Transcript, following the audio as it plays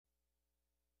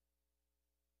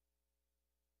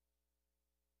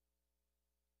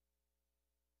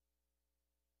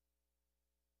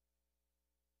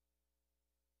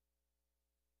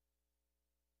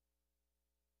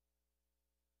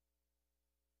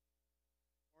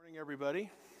Morning, everybody.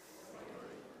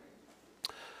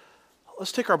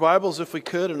 Let's take our Bibles, if we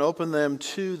could, and open them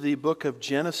to the book of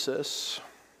Genesis.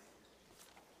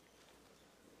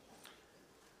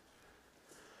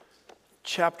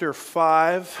 Chapter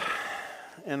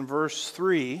 5 and verse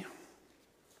 3.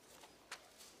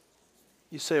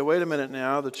 You say, wait a minute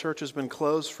now, the church has been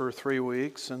closed for 3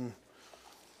 weeks, and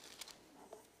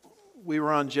we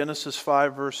were on Genesis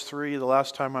 5, verse 3 the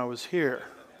last time I was here.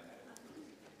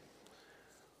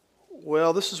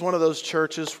 Well, this is one of those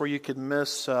churches where you could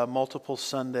miss multiple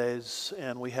Sundays,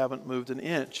 and we haven't moved an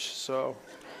inch, so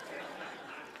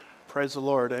praise the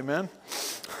Lord, amen?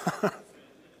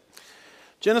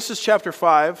 Genesis chapter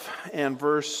 5 and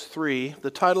verse 3,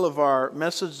 the title of our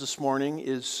message this morning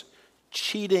is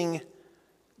Cheating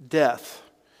Death.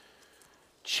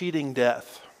 Cheating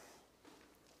Death.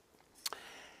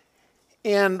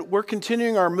 And we're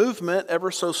continuing our movement ever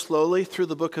so slowly through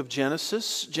the book of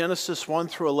Genesis. Genesis 1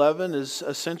 through 11 is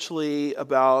essentially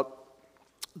about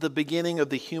the beginning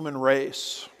of the human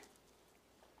race.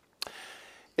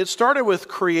 It started with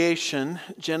creation,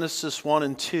 Genesis 1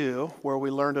 and 2, where we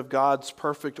learned of God's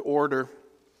perfect order.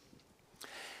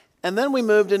 And then we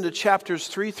moved into chapters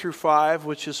 3 through 5,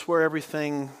 which is where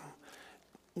everything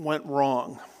went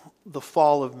wrong, the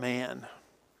fall of man.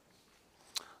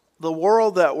 The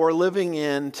world that we're living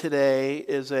in today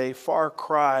is a far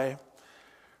cry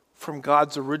from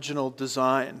God's original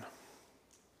design.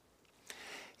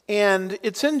 And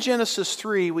it's in Genesis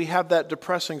 3 we have that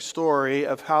depressing story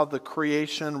of how the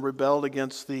creation rebelled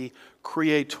against the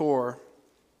Creator,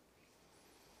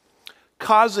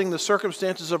 causing the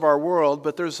circumstances of our world,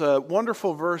 but there's a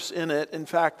wonderful verse in it. In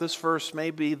fact, this verse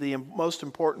may be the most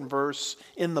important verse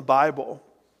in the Bible,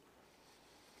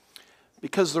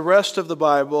 because the rest of the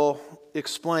Bible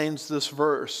explains this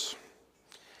verse.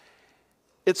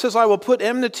 It says, I will put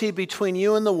enmity between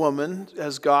you and the woman,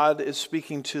 as God is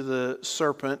speaking to the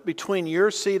serpent, between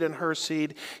your seed and her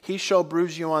seed. He shall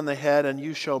bruise you on the head, and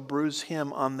you shall bruise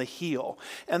him on the heel.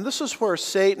 And this is where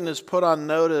Satan is put on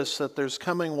notice that there's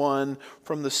coming one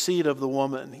from the seed of the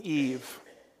woman, Eve,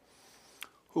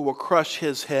 who will crush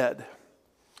his head.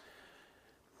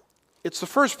 It's the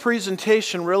first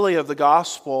presentation, really, of the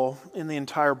gospel in the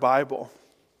entire Bible.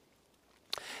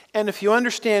 And if you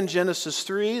understand Genesis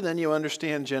 3, then you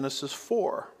understand Genesis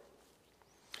 4.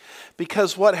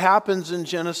 Because what happens in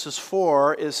Genesis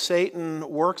 4 is Satan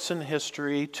works in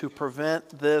history to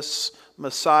prevent this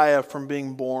Messiah from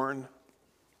being born.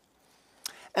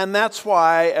 And that's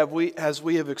why, as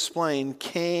we have explained,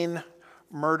 Cain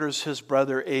murders his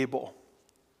brother Abel.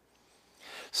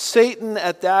 Satan,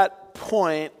 at that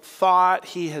point, thought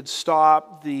he had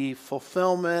stopped the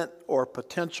fulfillment or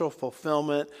potential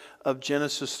fulfillment of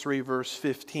Genesis 3, verse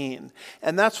 15.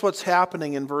 And that's what's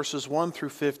happening in verses 1 through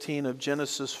 15 of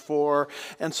Genesis 4.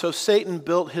 And so Satan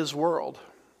built his world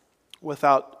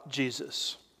without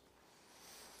Jesus,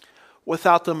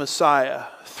 without the Messiah,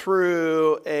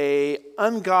 through an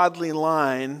ungodly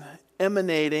line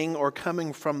emanating or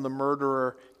coming from the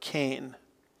murderer Cain.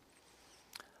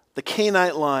 The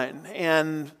Cainite line.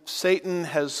 And Satan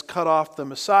has cut off the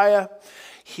Messiah.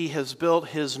 He has built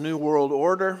his new world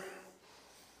order.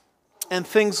 And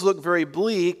things look very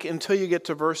bleak until you get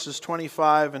to verses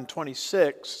 25 and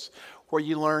 26, where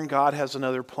you learn God has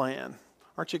another plan.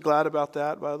 Aren't you glad about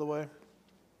that, by the way?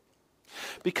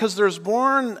 Because there's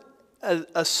born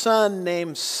a son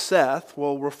named Seth.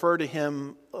 We'll refer to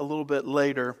him a little bit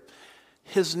later.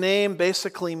 His name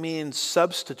basically means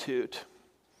substitute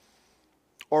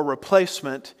or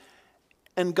replacement.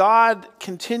 And God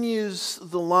continues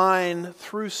the line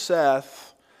through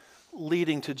Seth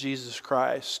leading to Jesus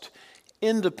Christ,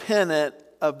 independent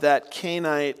of that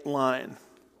Cainite line.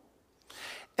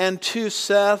 And to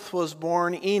Seth was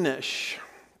born Enosh,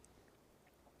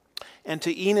 and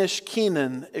to Enosh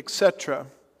Kenan, etc.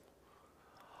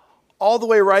 All the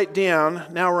way right down,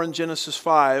 now we're in Genesis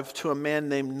 5, to a man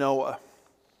named Noah.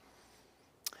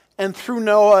 And through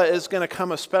Noah is going to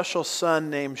come a special son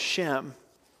named Shem.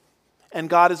 And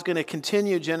God is going to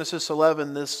continue Genesis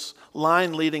 11, this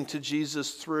line leading to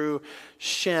Jesus through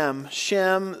Shem.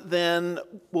 Shem then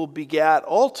will begat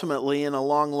ultimately in a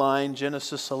long line,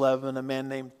 Genesis 11, a man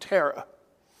named Terah.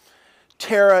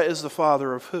 Terah is the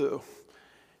father of who?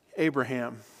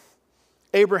 Abraham.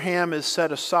 Abraham is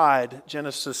set aside,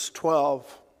 Genesis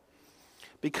 12,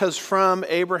 because from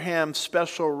Abraham's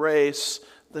special race,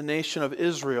 the nation of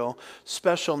Israel,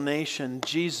 special nation,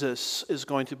 Jesus is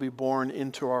going to be born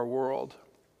into our world.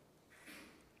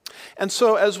 And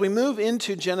so as we move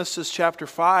into Genesis chapter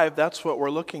 5, that's what we're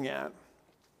looking at.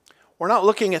 We're not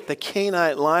looking at the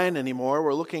Cainite line anymore.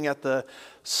 We're looking at the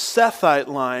Sethite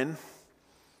line,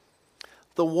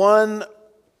 the one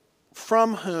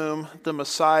from whom the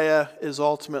Messiah is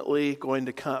ultimately going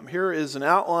to come. Here is an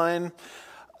outline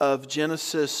of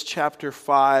Genesis chapter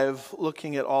 5,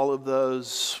 looking at all of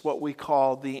those, what we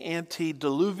call the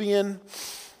antediluvian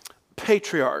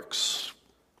patriarchs.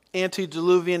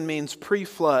 Antediluvian means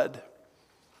pre-flood.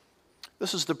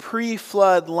 This is the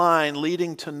pre-flood line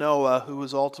leading to Noah, who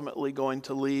was ultimately going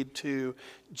to lead to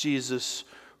Jesus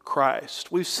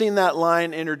Christ. We've seen that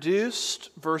line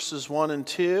introduced, verses 1 and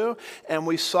 2, and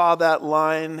we saw that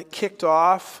line kicked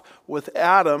off with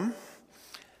Adam.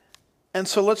 And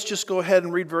so let's just go ahead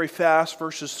and read very fast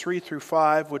verses 3 through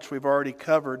 5, which we've already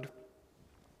covered.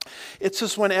 It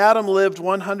says, when Adam lived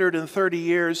 130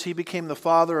 years, he became the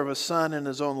father of a son in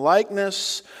his own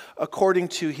likeness. According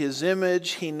to his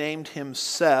image, he named him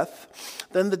Seth.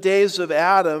 Then the days of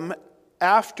Adam,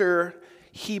 after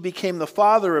he became the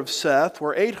father of Seth,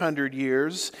 were 800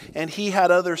 years, and he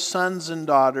had other sons and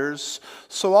daughters.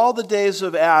 So all the days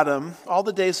that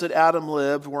Adam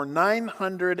lived were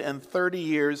 930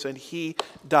 years, and he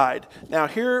died. Now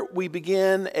here we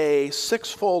begin a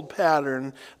sixfold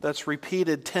pattern that's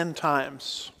repeated 10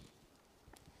 times.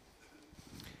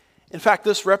 In fact,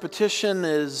 this repetition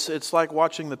it's like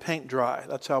watching the paint dry.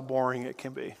 That's how boring it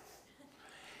can be.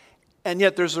 And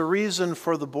yet there's a reason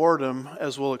for the boredom,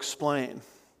 as we'll explain.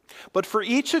 But for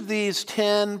each of these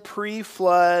 10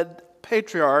 pre-flood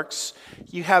patriarchs,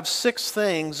 you have 6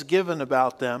 things given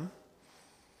about them.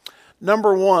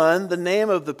 Number 1, the name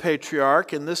of the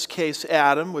patriarch, in this case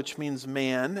Adam, which means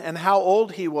man, and how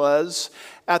old he was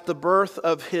at the birth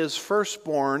of his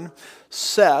firstborn,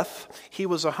 Seth. He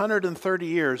was 130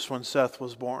 years when Seth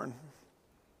was born.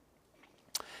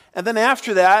 And then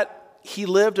after that, he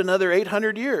lived another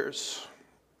 800 years.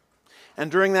 And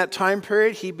during that time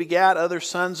period, he begat other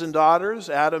sons and daughters.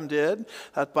 Adam did.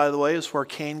 That, by the way, is where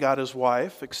Cain got his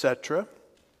wife, etc.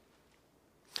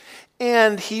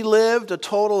 And he lived a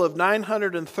total of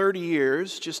 930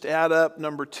 years. Just add up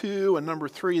number 2 and number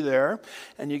 3 there,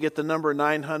 and you get the number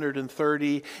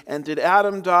 930. And did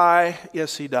Adam die?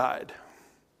 Yes, he died.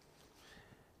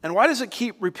 And why does it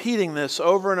keep repeating this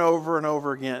over and over and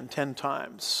over again, 10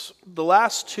 times? The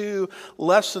last 2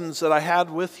 lessons that I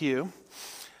had with you,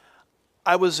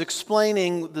 I was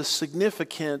explaining the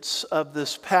significance of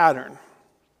this pattern.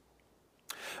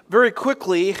 Very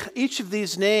quickly, each of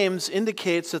these names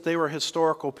indicates that they were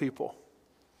historical people.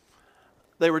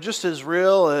 They were just as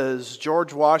real as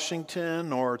George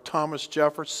Washington or Thomas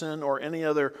Jefferson or any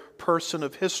other person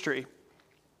of history.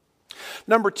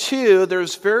 Number 2,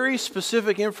 there's very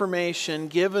specific information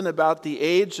given about the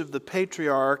age of the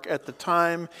patriarch at the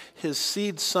time his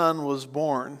seed son was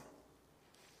born.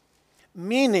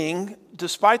 Meaning,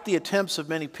 despite the attempts of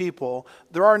many people,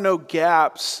 there are no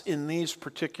gaps in these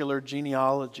particular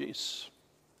genealogies.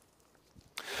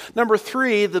 Number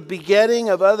 3, the begetting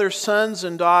of other sons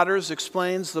and daughters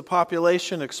explains the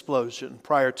population explosion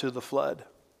prior to the flood.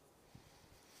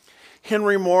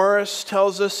 Henry Morris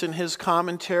tells us in his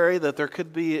commentary that there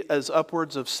could be as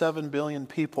upwards of 7 billion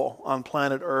people on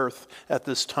planet Earth at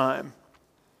this time.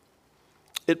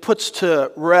 It puts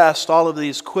to rest all of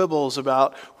these quibbles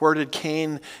about where did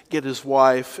Cain get his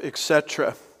wife,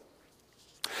 etc.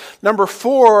 Number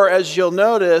 4, as you'll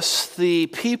notice, the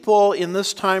people in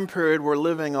this time period were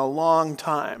living a long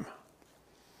time.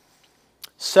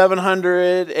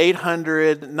 700,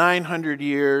 800, 900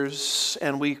 years,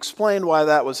 and we explained why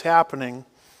that was happening.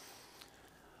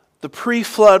 The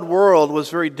pre-flood world was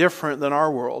very different than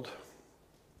our world.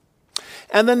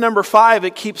 And then number 5,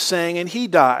 it keeps saying, and he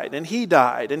died, and he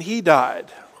died, and he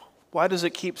died. Why does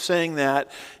it keep saying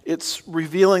that? It's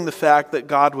revealing the fact that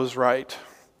God was right.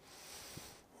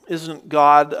 Isn't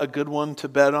God a good one to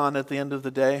bet on at the end of the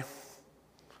day?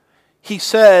 He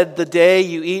said, the day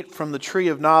you eat from the tree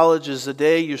of knowledge is the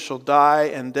day you shall die,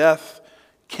 and death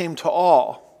came to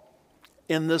all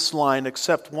in this line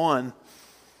except one,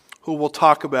 who we'll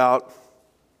talk about.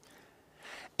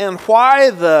 And why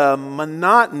the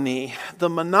monotony? The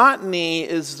monotony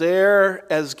is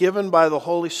there as given by the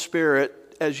Holy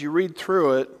Spirit as you read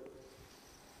through it,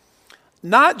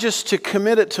 not just to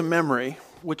commit it to memory,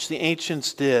 which the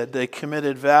ancients did. They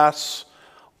committed vast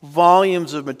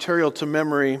volumes of material to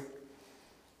memory.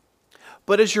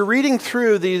 But as you're reading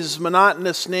through these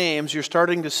monotonous names, you're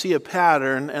starting to see a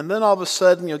pattern, and then all of a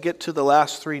sudden you'll get to the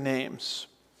last 3 names.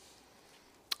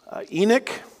 Enoch,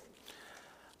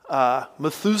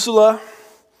 Methuselah,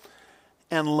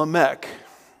 and Lamech.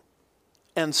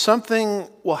 And something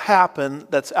will happen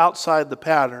that's outside the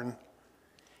pattern,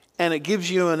 and it gives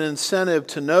you an incentive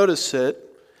to notice it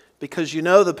because you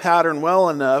know the pattern well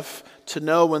enough to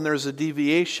know when there's a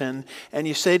deviation, and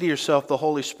you say to yourself, the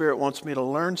Holy Spirit wants me to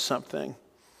learn something.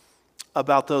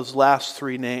 about those last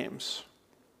three names.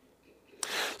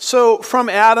 So from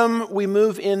Adam, we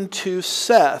move into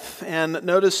Seth. And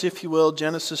notice, if you will,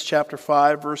 Genesis chapter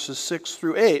 5, verses 6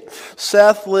 through 8.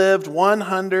 Seth lived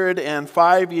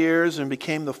 105 years and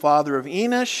became the father of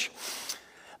Enosh.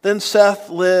 Then Seth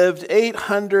lived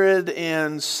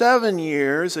 807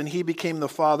 years, and he became the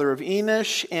father of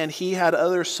Enosh, and he had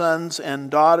other sons and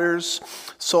daughters.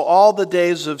 So all the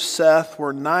days of Seth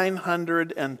were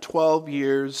 912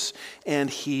 years, and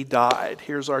he died.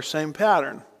 Here's our same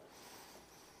pattern.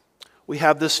 We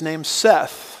have this name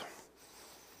Seth.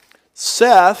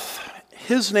 Seth,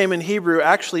 his name in Hebrew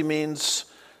actually means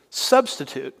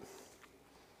substitute.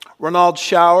 Ronald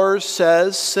Showers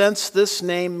says, since this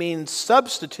name means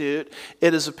substitute,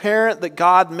 it is apparent that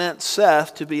God meant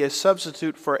Seth to be a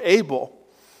substitute for Abel,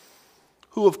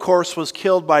 who of course was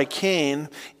killed by Cain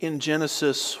in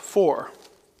Genesis 4.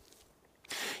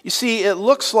 You see, it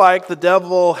looks like the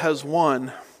devil has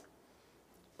won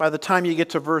by the time you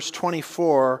get to verse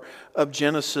 24 of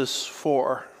Genesis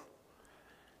 4,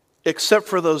 except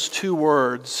for those two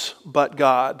words, but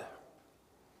God.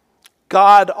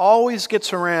 God always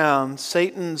gets around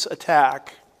Satan's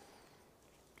attack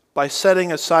by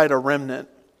setting aside a remnant.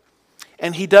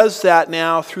 And he does that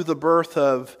now through the birth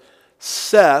of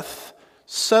Seth,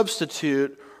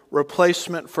 substitute,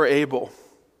 replacement for Abel.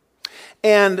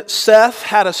 And Seth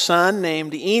had a son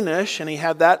named Enosh, and he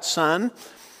had that son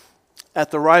at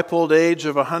the ripe old age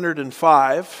of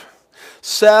 105.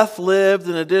 Seth lived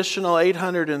an additional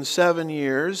 807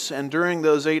 years, and during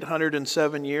those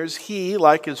 807 years, he,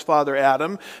 like his father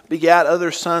Adam, begat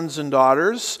other sons and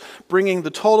daughters, bringing the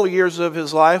total years of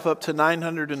his life up to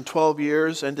 912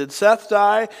 years. And did Seth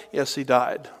die? Yes, he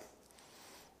died.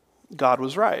 God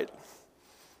was right.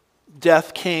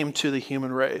 Death came to the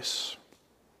human race.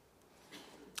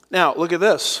 Now, look at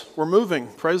this. We're moving.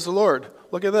 Praise the Lord.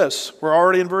 Look at this. We're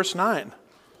already in verse 9.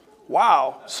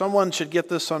 Wow, someone should get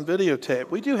this on videotape.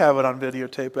 We do have it on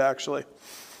videotape, actually.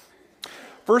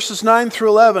 Verses 9 through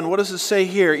 11, what does it say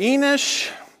here?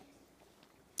 Enosh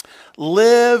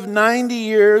lived 90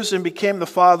 years and became the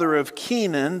father of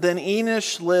Kenan. Then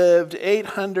Enosh lived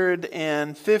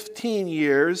 815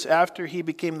 years after he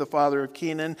became the father of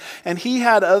Kenan. And he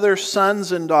had other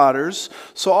sons and daughters.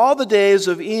 So all the days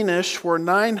of Enosh were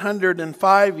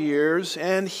 905 years,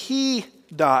 and he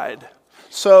died.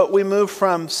 So we move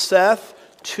from Seth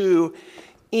to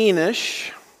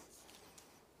Enosh.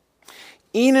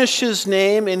 Enosh's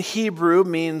name in Hebrew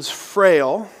means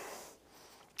frail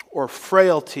or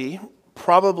frailty,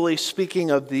 probably speaking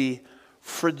of the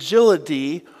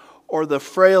fragility or the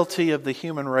frailty of the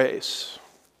human race.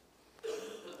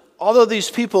 Although these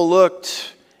people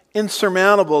looked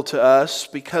insurmountable to us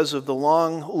because of the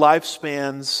long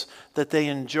lifespans that they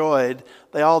enjoyed,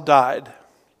 they all died.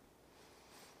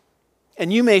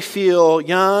 And you may feel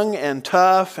young and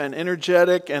tough and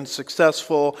energetic and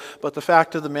successful, but the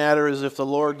fact of the matter is, if the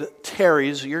Lord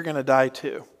tarries, you're going to die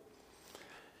too.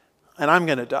 And I'm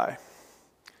going to die.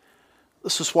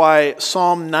 This is why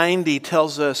Psalm 90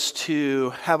 tells us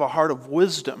to have a heart of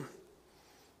wisdom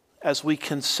as we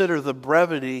consider the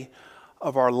brevity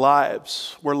of our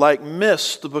lives. We're like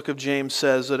mist, the book of James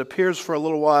says, that appears for a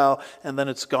little while and then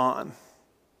it's gone.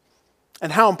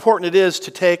 And how important it is to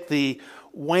take the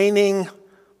waning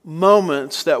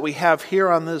moments that we have here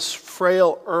on this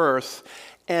frail earth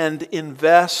and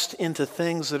invest into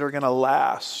things that are going to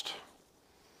last.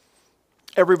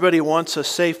 Everybody wants a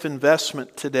safe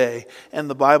investment today, and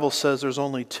the Bible says there's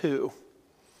only two.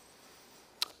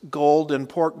 Gold and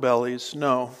pork bellies,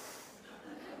 no.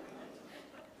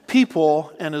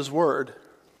 People and His Word.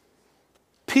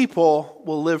 People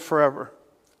will live forever.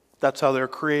 That's how they're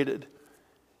created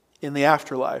in the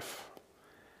afterlife.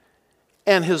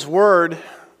 And His Word,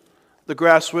 the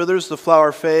grass withers, the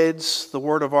flower fades, the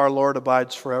word of our Lord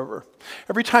abides forever.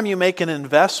 Every time you make an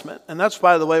investment, and that's,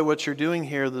 by the way, what you're doing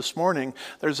here this morning,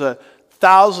 there's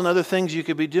 1,000 other things you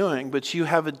could be doing, but you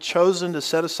have chosen to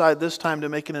set aside this time to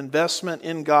make an investment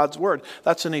in God's Word.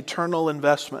 That's an eternal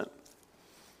investment.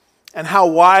 And how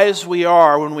wise we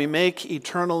are when we make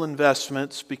eternal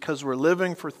investments, because we're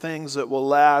living for things that will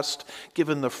last,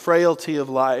 given the frailty of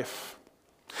life.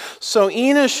 So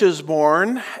Enosh is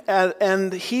born,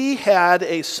 and he had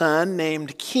a son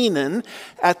named Kenan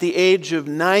at the age of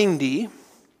 90.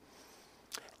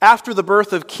 After the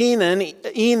birth of Kenan,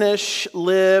 Enosh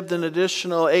lived an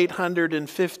additional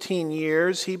 815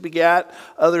 years. He begat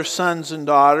other sons and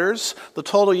daughters. The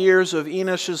total years of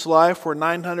Enosh's life were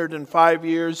 905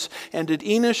 years. And did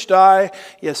Enosh die?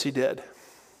 Yes, he did.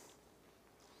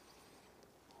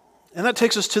 And that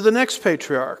takes us to the next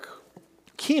patriarch,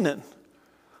 Kenan.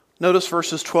 Notice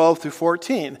verses 12 through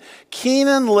 14.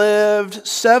 Kenan lived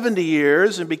 70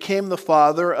 years and became the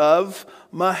father of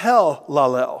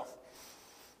Mahalalel.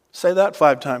 Say that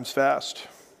 5 times fast.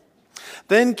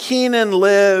 Then Kenan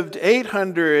lived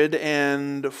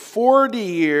 840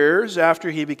 years after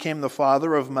he became the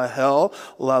father of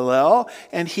Mahalalel,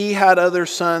 and he had other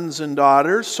sons and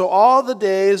daughters. So all the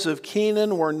days of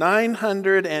Kenan were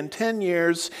 910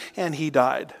 years, and he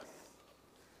died.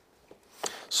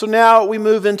 So now we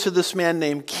move into this man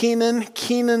named Kenan.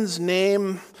 Kenan's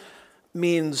name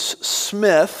means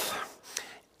smith,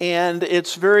 and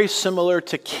it's very similar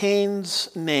to Cain's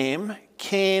name.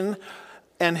 Cain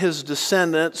and his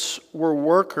descendants were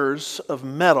workers of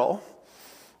metal.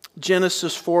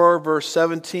 Genesis 4, verse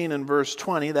 17 and verse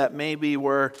 20, that may be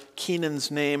where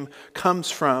Kenan's name comes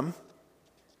from.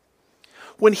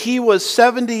 When he was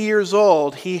 70 years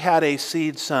old, he had a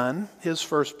seed son, his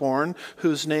firstborn,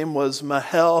 whose name was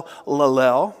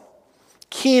Mahalalel.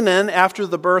 Kenan, after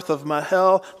the birth of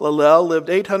Mahalalel, lived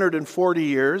 840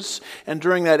 years, and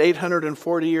during that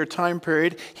 840-year time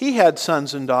period, he had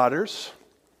sons and daughters,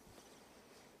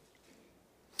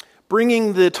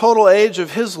 bringing the total age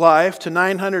of his life to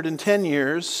 910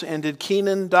 years. And did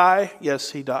Kenan die?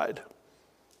 Yes, he died.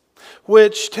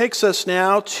 Which takes us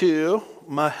now to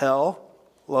Mahalalel.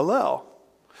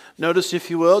 Notice, if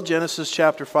you will, Genesis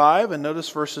chapter 5, and notice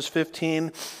verses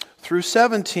 15 through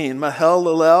 17.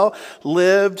 Mahalalel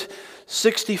lived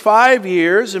 65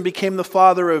 years and became the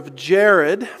father of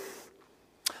Jared.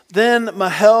 Then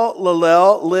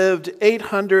Mahalalel lived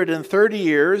 830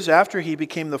 years after he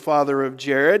became the father of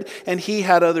Jared, and he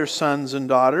had other sons and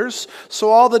daughters. So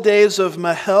all the days of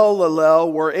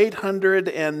Mahalalel were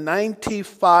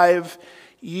 895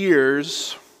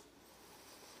 years,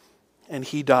 and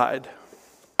he died.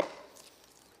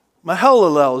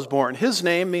 Mahalalel is born. His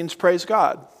name means praise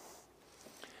God.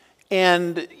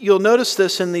 And you'll notice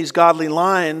this in these godly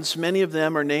lines. Many of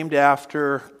them are named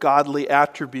after godly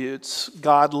attributes,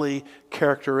 godly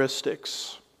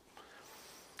characteristics.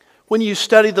 When you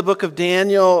study the book of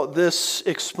Daniel, this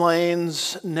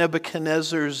explains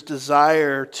Nebuchadnezzar's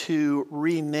desire to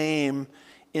rename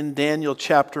in Daniel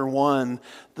chapter 1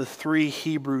 the 3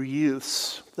 Hebrew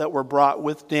youths that were brought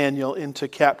with Daniel into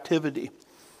captivity.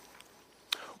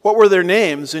 What were their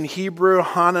names? In Hebrew,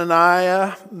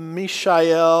 Hananiah,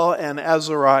 Mishael, and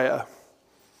Azariah.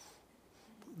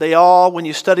 They all, when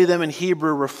you study them in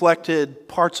Hebrew, reflected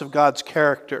parts of God's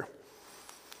character.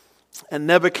 And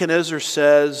Nebuchadnezzar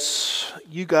says,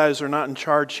 you guys are not in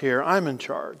charge here. I'm in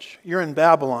charge. You're in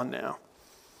Babylon now.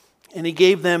 And he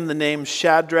gave them the names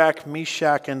Shadrach,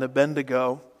 Meshach, and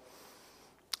Abednego.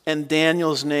 And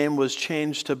Daniel's name was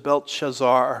changed to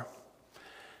Belshazzar.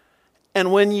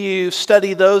 And when you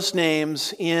study those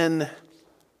names in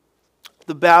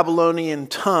the Babylonian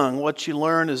tongue, what you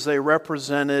learn is they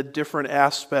represented different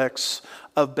aspects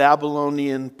of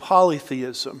Babylonian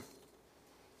polytheism,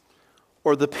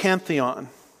 or the pantheon.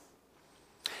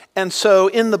 And so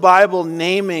in the Bible,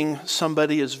 naming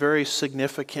somebody is very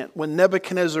significant. When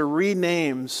Nebuchadnezzar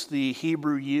renames the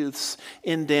Hebrew youths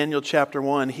in Daniel chapter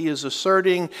 1, he is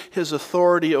asserting his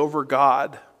authority over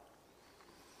God.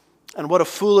 And what a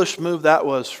foolish move that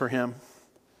was for him.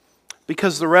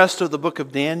 Because the rest of the book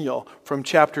of Daniel, from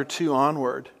chapter 2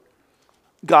 onward,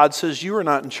 God says, you are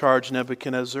not in charge,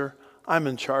 Nebuchadnezzar. I'm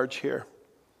in charge here.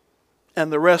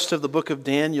 And the rest of the book of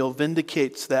Daniel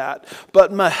vindicates that.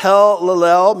 But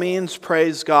Mahalalel means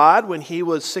praise God. When he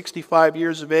was 65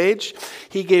 years of age,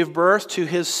 he gave birth to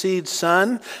his seed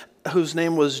son, whose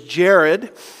name was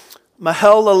Jared.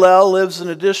 Mahalalel lives an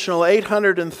additional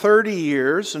 830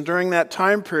 years, and during that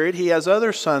time period, he has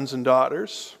other sons and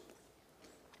daughters,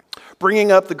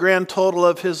 bringing up the grand total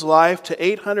of his life to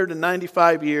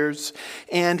 895 years,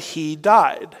 and he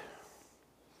died.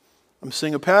 I'm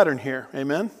seeing a pattern here,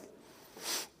 amen?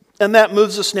 And that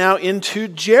moves us now into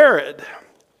Jared.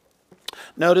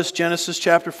 Notice Genesis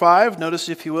chapter 5, notice,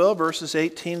 if you will, verses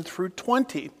 18 through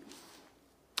 20.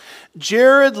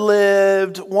 Jared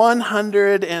lived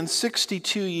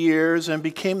 162 years and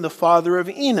became the father of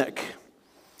Enoch.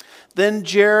 Then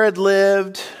Jared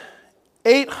lived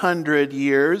 800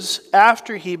 years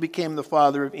after he became the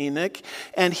father of Enoch,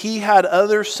 and he had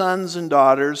other sons and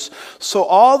daughters. So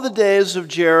all the days of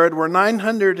Jared were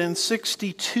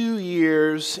 962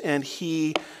 years, and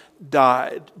he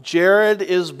died. Jared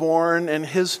is born, and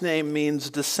his name means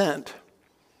descent.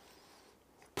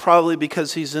 Probably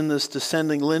because he's in this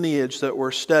descending lineage that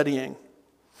we're studying.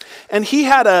 And he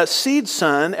had a seed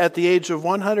son at the age of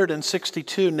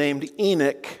 162 named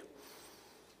Enoch.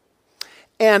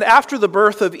 And after the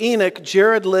birth of Enoch,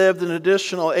 Jared lived an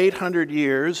additional 800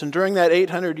 years. And during that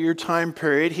 800-year time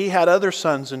period, he had other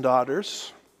sons and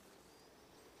daughters,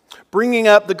 bringing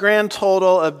up the grand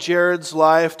total of Jared's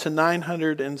life to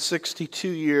 962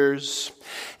 years.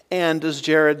 And does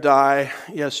Jared die?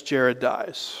 Yes, Jared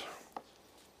dies.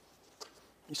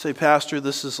 You say, Pastor,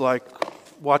 this is like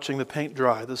watching the paint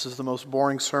dry. This is the most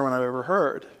boring sermon I've ever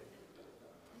heard.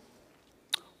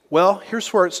 Well,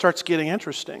 here's where it starts getting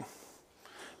interesting.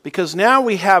 Because now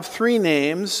we have three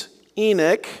names,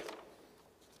 Enoch.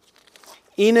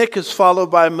 Enoch is followed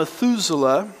by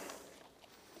Methuselah.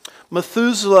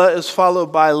 Methuselah is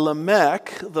followed by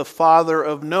Lamech, the father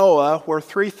of Noah, where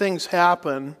three things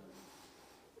happen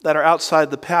that are outside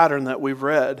the pattern that we've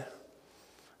read.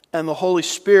 And the Holy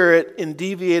Spirit, in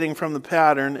deviating from the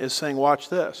pattern, is saying, watch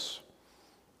this.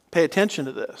 Pay attention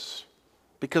to this.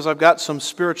 Because I've got some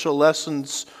spiritual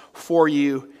lessons for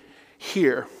you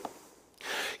here.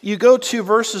 You go to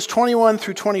verses 21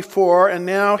 through 24, and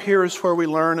now here is where we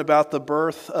learn about the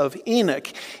birth of Enoch.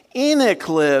 Enoch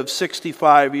lived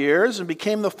 65 years and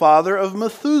became the father of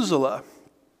Methuselah.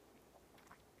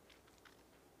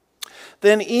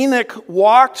 Then Enoch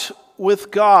walked with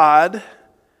God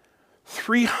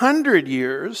 300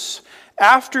 years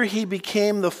after he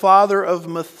became the father of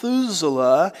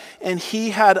Methuselah, and he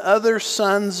had other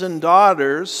sons and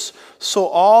daughters. So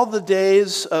all the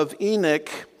days of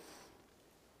Enoch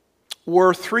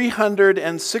were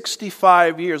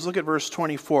 365 years. Look at verse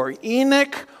 24.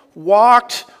 Enoch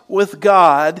walked with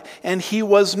God, and he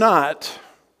was not,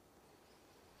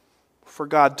 for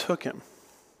God took him.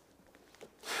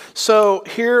 So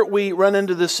here we run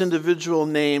into this individual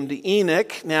named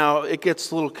Enoch. Now it gets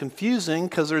a little confusing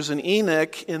because there's an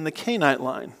Enoch in the Cainite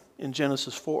line in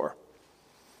Genesis 4.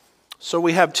 So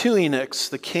we have two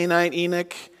Enochs, the Cainite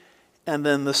Enoch and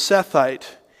then the Sethite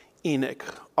Enoch.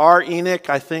 Our Enoch,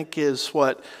 I think, is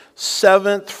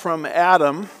seventh from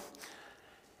Adam.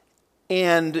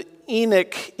 And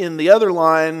Enoch in the other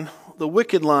line, the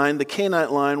wicked line, the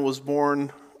Cainite line, was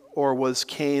born or was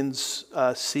Cain's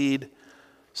seed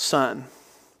son.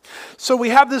 So we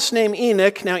have this name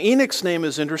Enoch. Now Enoch's name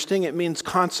is interesting. It means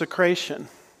consecration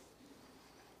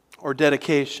or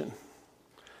dedication.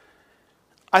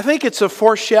 I think it's a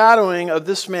foreshadowing of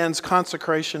this man's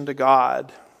consecration to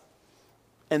God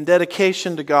and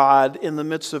dedication to God in the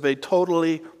midst of a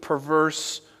totally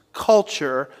perverse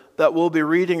culture that we'll be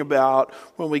reading about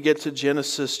when we get to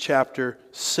Genesis chapter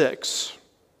 6.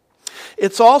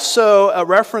 It's also a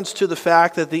reference to the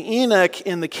fact that the Enoch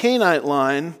in the Cainite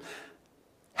line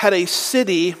had a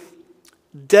city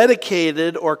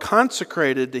dedicated or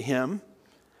consecrated to him.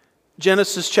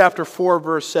 Genesis chapter 4,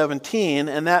 verse 17,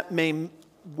 and that may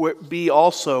be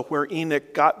also where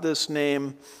Enoch got this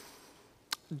name,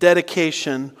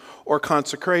 dedication or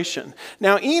consecration.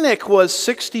 Now, Enoch was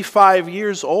 65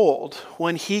 years old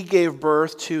when he gave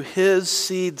birth to his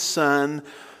seed son,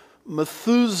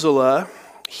 Methuselah.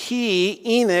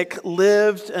 Enoch,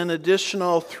 lived an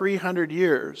additional 300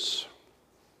 years.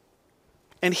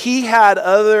 And he had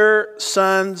other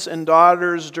sons and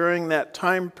daughters during that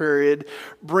time period,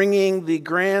 bringing the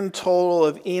grand total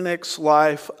of Enoch's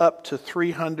life up to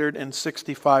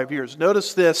 365 years.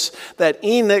 Notice this, that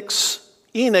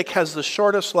Enoch has the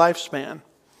shortest lifespan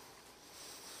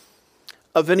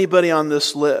of anybody on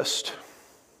this list.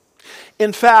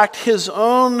 In fact, his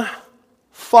own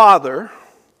father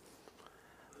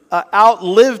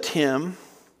outlived him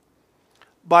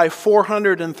by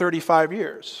 435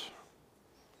 years.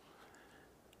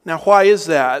 Now, why is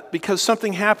that? Because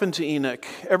something happened to Enoch.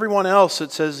 Everyone else,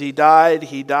 it says he died,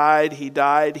 he died, he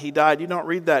died, he died. You don't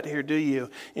read that here, do you,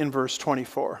 in verse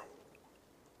 24?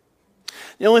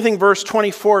 The only thing verse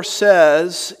 24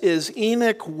 says is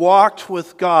Enoch walked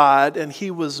with God, and he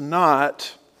was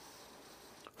not,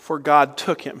 for God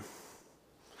took him.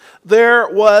 There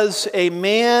was a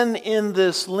man in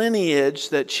this lineage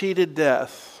that cheated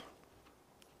death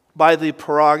by the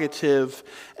prerogative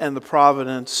and the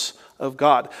providence of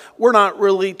God. We're not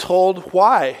really told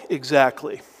why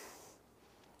exactly.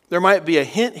 There might be a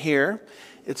hint here.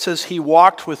 It says he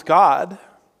walked with God.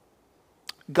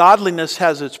 Godliness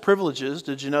has its privileges.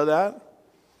 Did you know that?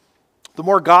 The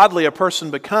more godly a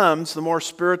person becomes, the more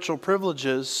spiritual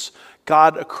privileges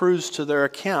God accrues to their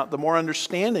account, the more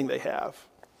understanding they have,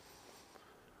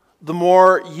 the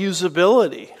more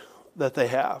usability that they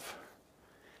have.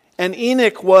 And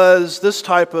Enoch was this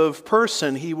type of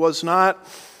person. He was not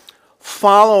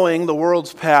following the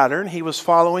world's pattern. He was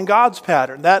following God's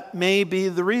pattern. That may be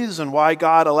the reason why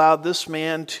God allowed this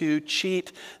man to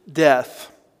cheat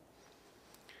death.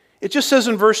 It just says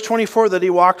in verse 24 that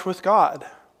he walked with God.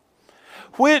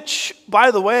 which,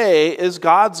 by the way, is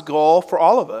God's goal for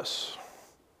all of us.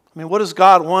 I mean, what does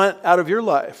God want out of your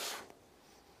life?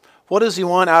 What does He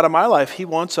want out of my life? He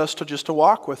wants us to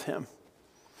walk with Him.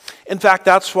 In fact,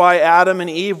 that's why Adam and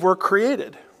Eve were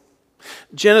created.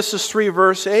 Genesis 3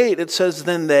 verse 8, it says,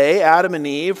 "Then they, Adam and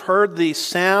Eve, heard the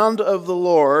sound of the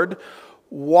Lord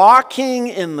walking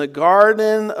in the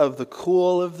garden of the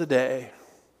cool of the day."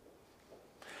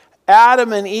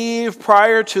 Adam and Eve,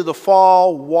 prior to the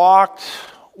fall, walked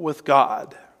with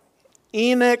God.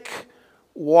 Enoch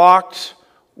walked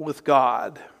with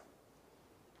God.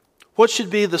 What should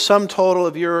be the sum total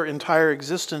of your entire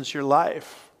existence, your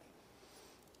life?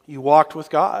 You walked with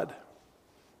God.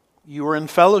 You were in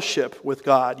fellowship with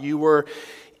God. You were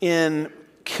in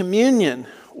communion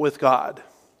with God.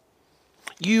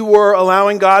 You were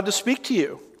allowing God to speak to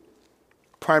you,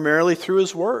 primarily through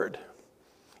His Word.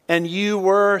 And you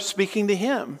were speaking to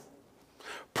Him,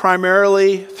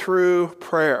 primarily through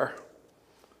prayer.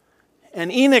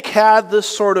 And Enoch had this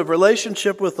sort of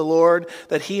relationship with the Lord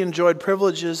that he enjoyed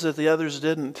privileges that the others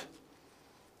didn't.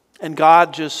 And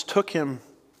God just took him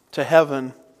to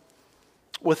heaven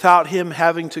without him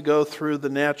having to go through the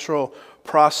natural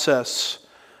process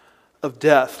of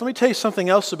death. Let me tell you something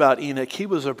else about Enoch. He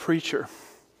was a preacher.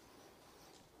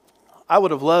 I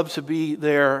would have loved to be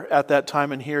there at that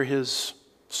time and hear his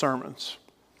sermons.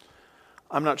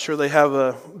 I'm not sure they have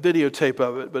a videotape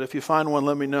of it, but if you find one,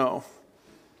 let me know.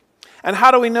 And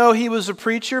how do we know he was a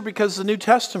preacher? Because the New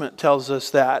Testament tells us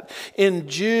that. In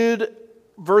Jude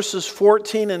verses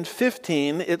 14 and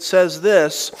 15, it says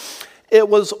this, "It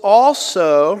was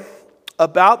also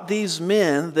about these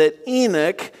men that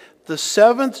Enoch, the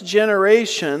seventh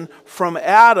generation from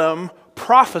Adam,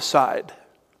 prophesied."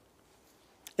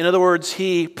 In other words,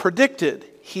 he predicted,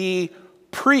 he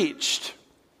preached,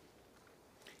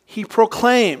 he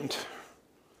proclaimed.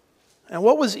 And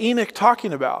what was Enoch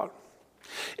talking about?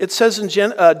 It says in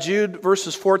Jude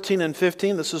verses 14 and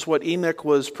 15, this is what Enoch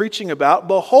was preaching about.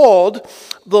 "Behold,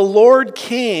 the Lord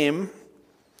came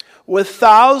with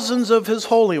thousands of His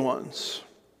holy ones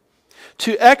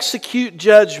to execute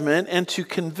judgment and to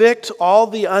convict all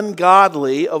the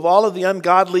ungodly of all of the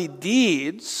ungodly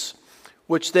deeds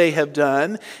which they have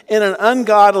done in an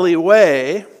ungodly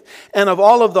way, and of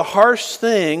all of the harsh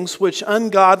things which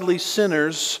ungodly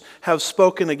sinners have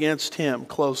spoken against Him."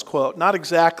 Close quote. Not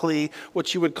exactly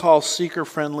what you would call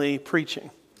seeker-friendly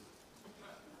preaching.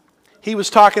 He was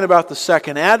talking about the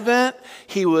second advent.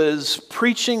 He was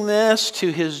preaching this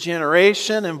to his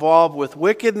generation involved with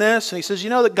wickedness. And he says, you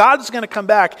know that God's going to come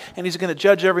back and He's going to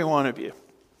judge every one of you.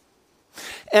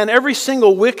 And every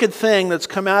single wicked thing that's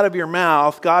come out of your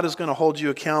mouth, God is going to hold you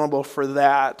accountable for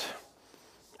that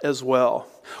as well.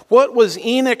 What was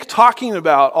Enoch talking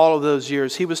about all of those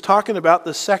years? He was talking about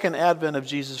the second advent of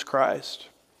Jesus Christ.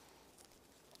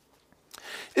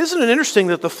 Isn't it interesting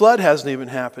that the flood hasn't even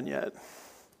happened yet?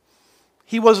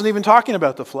 He wasn't even talking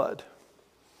about the flood.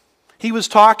 He was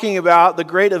talking about the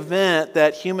great event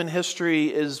that human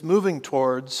history is moving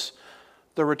towards,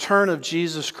 the return of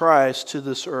Jesus Christ to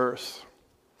this earth.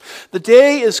 The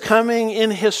day is coming in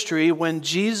history when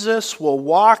Jesus will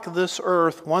walk this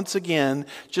earth once again,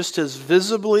 just as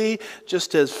visibly,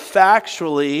 just as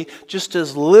factually, just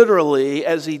as literally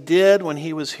as He did when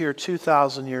He was here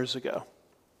 2,000 years ago.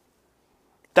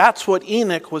 That's what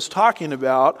Enoch was talking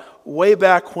about way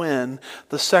back when,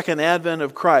 the second advent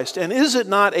of Christ. And is it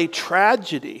not a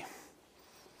tragedy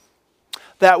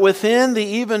that within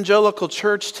the evangelical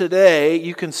church today,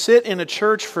 you can sit in a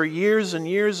church for years and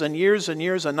years and years and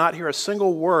years and not hear a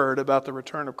single word about the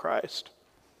return of Christ?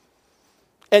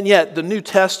 And yet, the New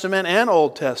Testament and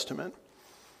Old Testament,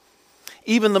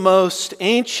 even the most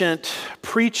ancient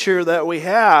preacher that we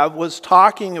have was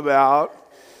talking about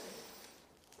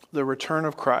the return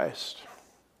of Christ.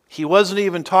 He wasn't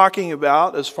even talking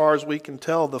about, as far as we can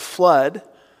tell, the flood.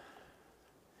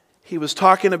 He was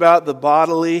talking about the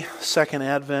bodily second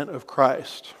advent of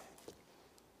Christ.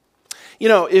 You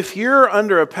know, if you're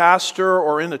under a pastor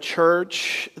or in a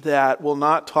church that will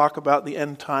not talk about the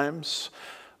end times,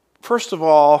 first of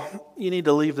all, you need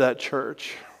to leave that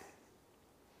church.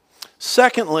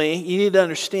 Secondly, you need to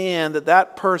understand that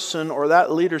that person or that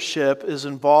leadership is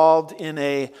involved in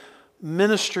a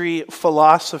ministry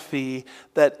philosophy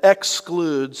that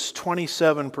excludes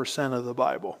 27% of the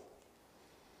Bible.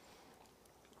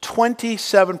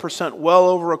 27%, well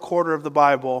over a quarter of the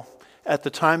Bible at the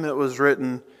time it was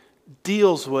written,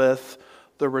 deals with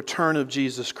the return of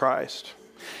Jesus Christ.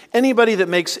 Anybody that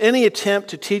makes any attempt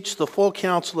to teach the full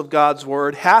counsel of God's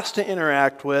Word has to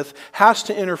interact with, has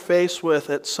to interface with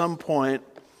at some point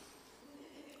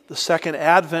the second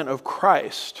advent of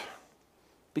Christ.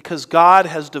 because God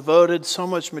has devoted so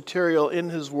much material in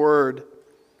His Word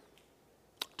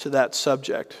to that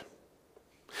subject.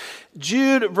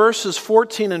 Jude verses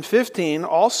 14 and 15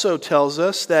 also tells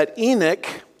us that Enoch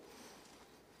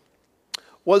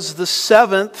was the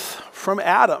seventh from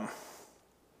Adam.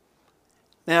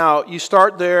 Now, you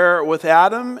start there with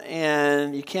Adam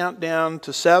and you count down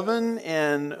to 7,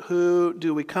 and who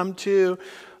do we come to?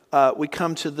 We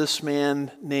come to this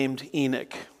man named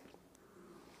Enoch.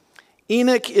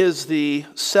 Enoch is the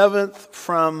seventh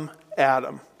from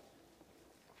Adam.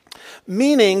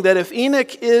 Meaning that if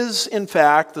Enoch is, in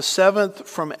fact, the seventh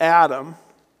from Adam,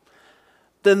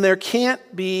 then there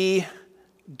can't be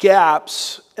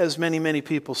gaps, as many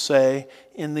people say,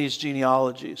 in these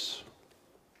genealogies.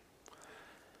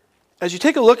 As you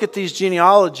take a look at these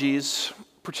genealogies,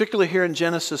 particularly here in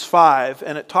Genesis 5,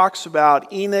 and it talks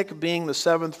about Enoch being the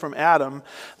seventh from Adam,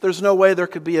 there's no way there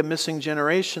could be a missing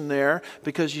generation there,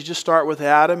 because you just start with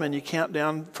Adam and you count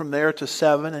down from there to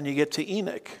 7 and you get to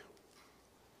Enoch.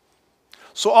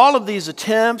 So all of these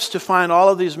attempts to find all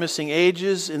of these missing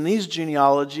ages in these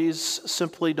genealogies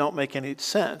simply don't make any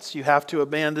sense. You have to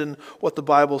abandon what the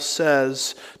Bible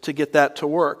says to get that to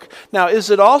work. Now, is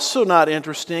it also not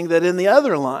interesting that in the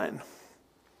other line,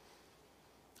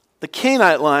 the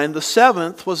Cainite line, the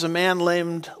seventh was a man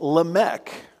named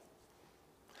Lamech?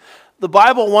 The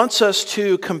Bible wants us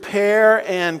to compare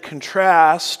and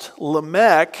contrast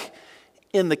Lamech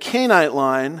in the Cainite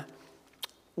line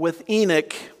with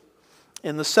Enoch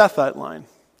in the Sethite line.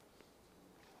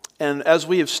 And as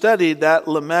we have studied, that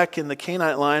Lamech in the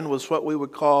Cainite line was what we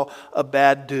would call a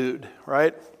bad dude,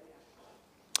 right?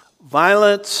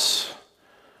 Violence,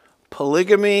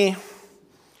 polygamy,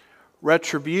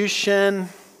 retribution,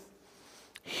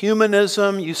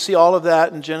 humanism. You see all of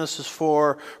that in Genesis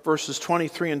 4, verses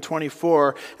 23 and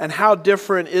 24. And how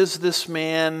different is this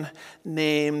man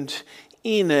named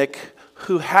Enoch,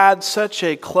 who had such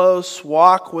a close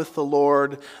walk with the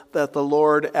Lord that the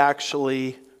Lord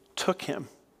actually took him.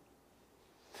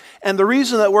 And the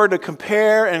reason that we're to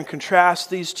compare and contrast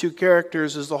these two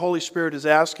characters is the Holy Spirit is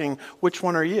asking, which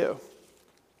one are you?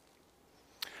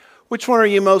 Which one are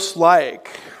you most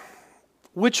like?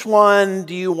 Which one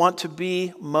do you want to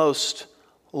be most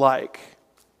like?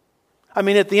 I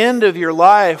mean, at the end of your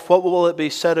life, what will it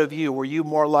be said of you? Were you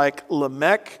more like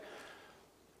Lamech,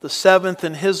 the seventh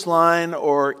in his line,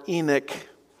 or Enoch,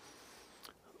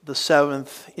 the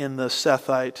seventh in the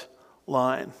Sethite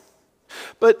line?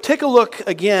 But take a look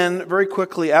again very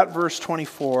quickly at verse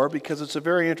 24, because it's a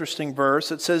very interesting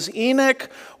verse. It says, Enoch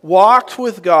walked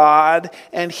with God,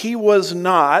 and he was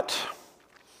not,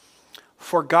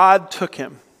 for God took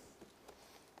him.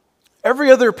 Every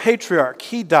other patriarch,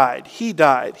 he died.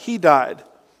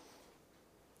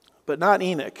 But not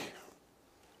Enoch.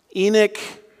 Enoch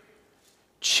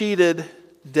cheated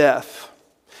death.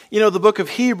 You know, the book of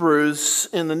Hebrews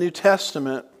in the New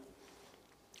Testament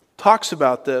talks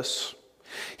about this.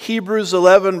 Hebrews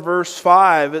 11 verse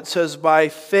 5, it says, by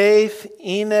faith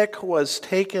Enoch was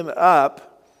taken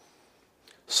up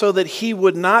so that he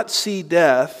would not see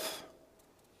death,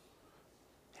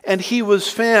 and he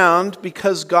was found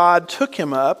because God took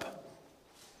him up,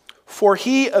 for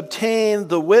he obtained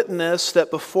the witness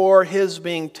that before his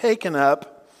being taken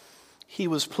up, he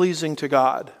was pleasing to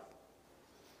God.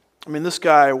 I mean, this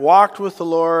guy walked with the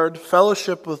Lord,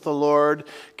 fellowshiped with the Lord,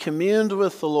 communed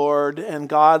with the Lord, and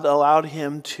God allowed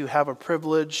him to have a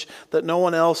privilege that no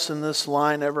one else in this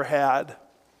line ever had,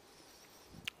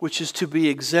 which is to be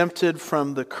exempted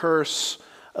from the curse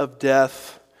of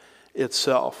death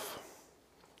itself.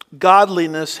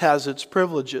 Godliness has its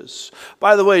privileges.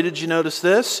 By the way, did you notice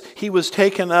this? He was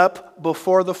taken up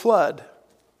before the flood.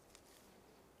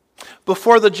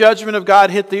 Before the judgment of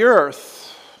God hit the earth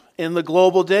in the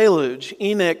global deluge,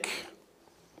 Enoch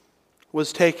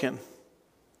was taken.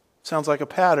 Sounds like a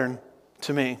pattern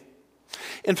to me.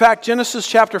 In fact, Genesis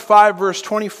chapter 5, verse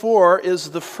 24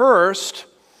 is the first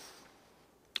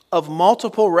of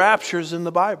multiple raptures in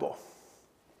the Bible.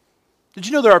 Did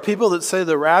you know there are people that say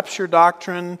the rapture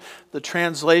doctrine, the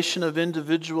translation of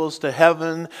individuals to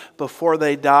heaven before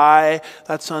they die,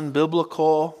 that's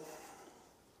unbiblical,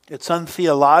 it's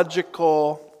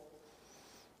untheological,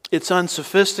 it's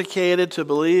unsophisticated to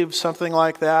believe something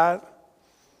like that?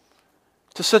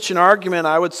 To such an argument,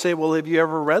 I would say, well, have you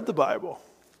ever read the Bible?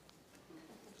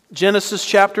 Genesis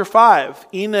chapter 5,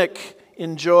 Enoch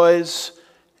enjoys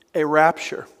a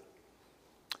rapture.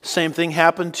 Same thing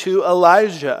happened to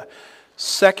Elijah.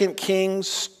 2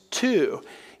 Kings 2.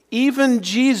 Even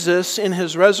Jesus in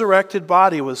his resurrected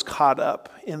body was caught up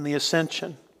in the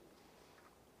ascension.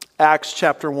 Acts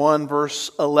chapter 1 verse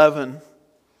 11.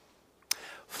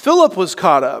 Philip was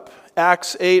caught up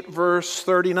Acts 8, verse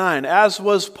 39. As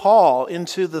was Paul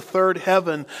into the third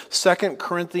heaven, 2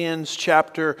 Corinthians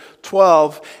chapter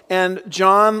 12. And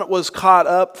John was caught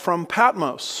up from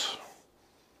Patmos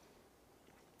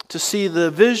to see the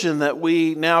vision that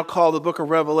we now call the book of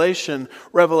Revelation,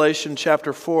 Revelation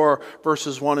chapter 4,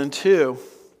 verses 1 and 2.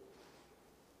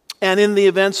 And in the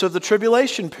events of the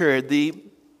tribulation period, the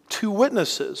two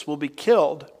witnesses will be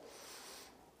killed,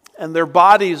 and their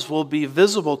bodies will be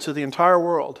visible to the entire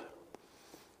world.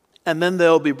 And then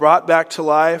they'll be brought back to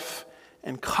life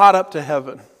and caught up to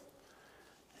heaven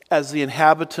as the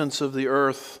inhabitants of the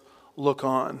earth look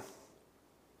on.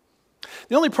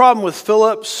 The only problem with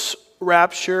Philip's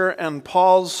rapture and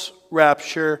Paul's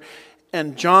rapture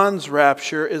and John's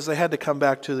rapture is they had to come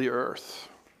back to the earth.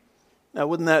 Now,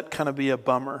 wouldn't that kind of be a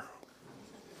bummer?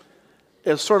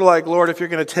 It's sort of like, Lord, if you're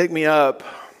going to take me up,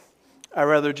 I'd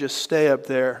rather just stay up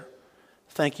there.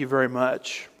 Thank you very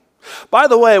much. By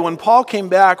the way, when Paul came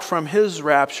back from his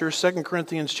rapture, 2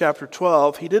 Corinthians chapter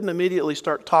 12, he didn't immediately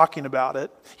start talking about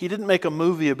it. He didn't make a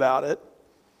movie about it.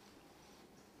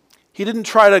 He didn't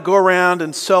try to go around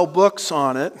and sell books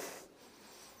on it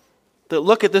that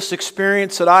look at this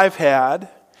experience that I've had.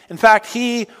 In fact,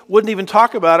 he wouldn't even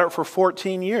talk about it for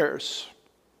 14 years.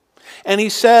 And he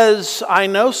says, I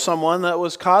know someone that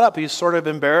was caught up. He's sort of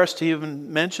embarrassed to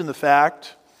even mention the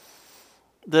fact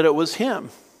that it was him.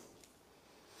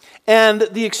 And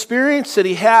the experience that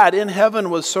he had in heaven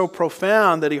was so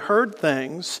profound that he heard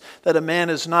things that a man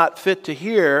is not fit to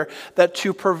hear, that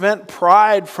to prevent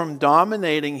pride from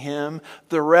dominating him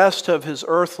the rest of his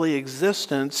earthly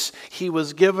existence, he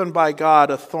was given by God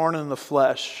a thorn in the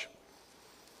flesh.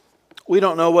 We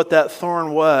don't know what that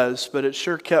thorn was, but it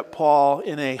sure kept Paul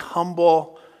in a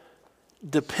humble,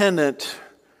 dependent,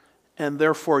 and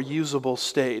therefore usable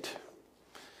state.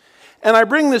 And I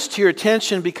bring this to your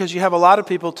attention because you have a lot of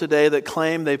people today that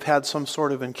claim they've had some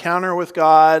sort of encounter with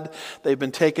God. They've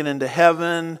been taken into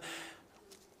heaven.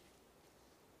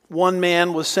 One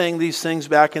man was saying these things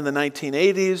back in the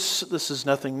 1980s. This is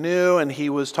nothing new. And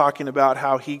he was talking about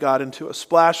how he got into a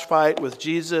splash fight with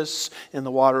Jesus in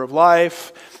the water of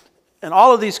life. And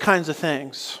all of these kinds of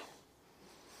things.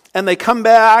 And they come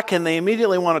back and they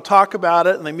immediately want to talk about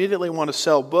it and they immediately want to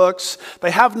sell books. They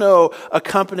have no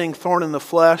accompanying thorn in the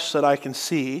flesh that I can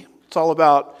see. It's all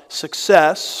about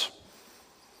success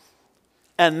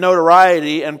and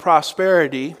notoriety and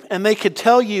prosperity. And they could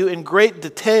tell you in great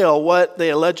detail what they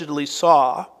allegedly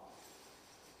saw,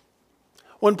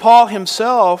 when Paul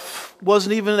himself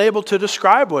wasn't even able to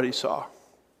describe what he saw.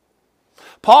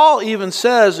 Paul even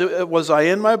says, was I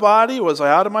in my body? Was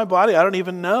I out of my body? I don't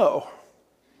even know.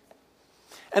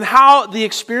 And how the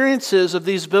experiences of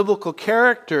these biblical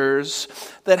characters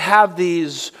that have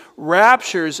these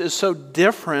raptures is so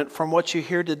different from what you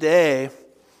hear today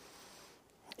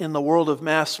in the world of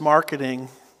mass marketing,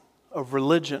 of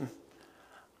religion.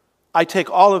 I take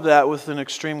all of that with an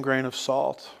extreme grain of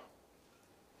salt.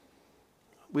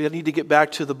 We need to get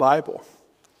back to the Bible.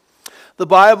 The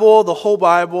Bible, the whole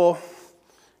Bible,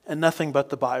 and nothing but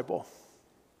the Bible.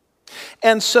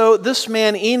 And so this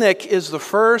man Enoch is the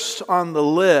first on the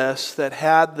list that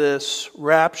had this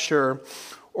rapture,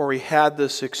 or he had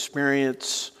this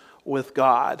experience with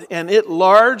God. And it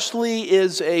largely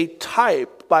is a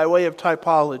type, by way of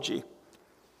typology,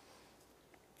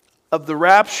 of the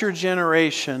rapture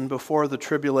generation before the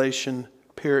tribulation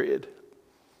period.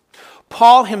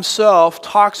 Paul himself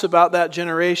talks about that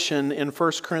generation in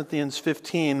 1 Corinthians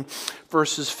 15,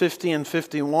 verses 50 and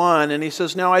 51. And he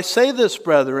says, now I say this,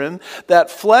 brethren,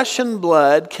 that flesh and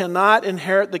blood cannot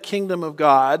inherit the kingdom of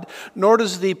God, nor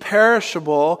does the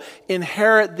perishable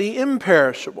inherit the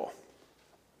imperishable.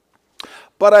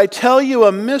 But I tell you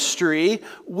a mystery,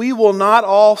 we will not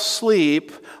all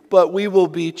sleep, but we will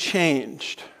be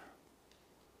changed.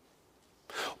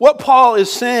 What Paul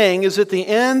is saying is at the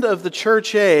end of the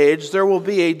church age, there will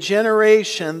be a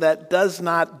generation that does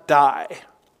not die.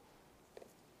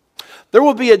 There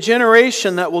will be a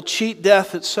generation that will cheat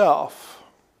death itself.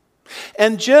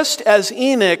 And just as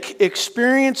Enoch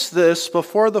experienced this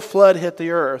before the flood hit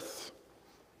the earth,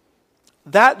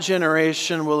 that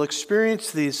generation will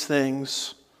experience these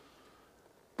things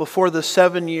before the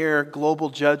 7-year global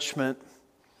judgment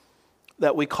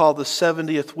that we call the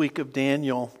 70th week of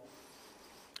Daniel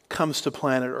comes to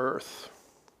planet Earth.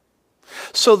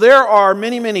 So there are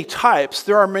many, many types.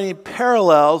 There are many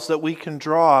parallels that we can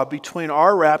draw between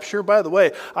our rapture. By the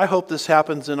way, I hope this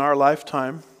happens in our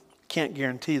lifetime. Can't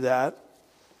guarantee that.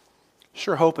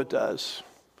 Sure hope it does.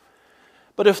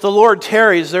 But if the Lord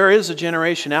tarries, there is a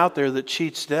generation out there that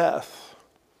cheats death.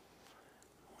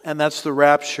 And that's the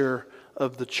rapture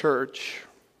of the church.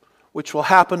 which will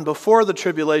happen before the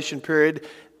tribulation period,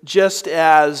 just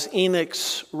as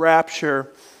Enoch's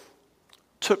rapture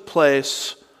took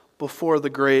place before the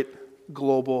great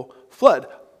global flood.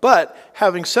 But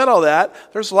having said all that,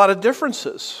 there's a lot of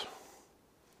differences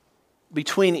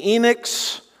between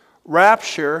Enoch's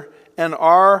rapture and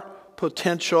our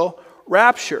potential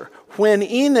rapture. When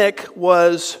Enoch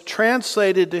was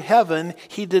translated to heaven,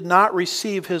 he did not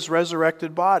receive his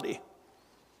resurrected body.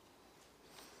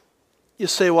 You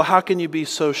say, well, how can you be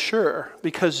so sure?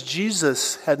 Because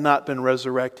Jesus had not been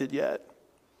resurrected yet.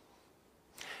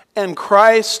 And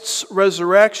Christ's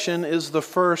resurrection is the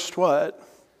first what?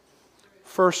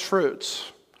 First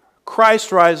fruits.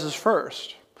 Christ rises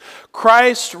first.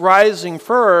 Christ rising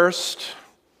first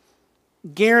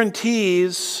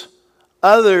guarantees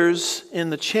others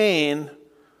in the chain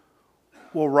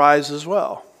will rise as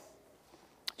well.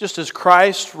 Just as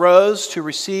Christ rose to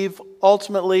receive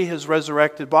ultimately his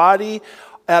resurrected body,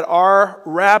 at our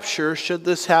rapture, should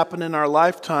this happen in our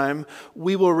lifetime,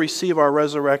 we will receive our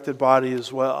resurrected body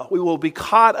as well. We will be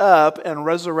caught up and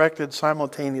resurrected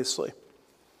simultaneously.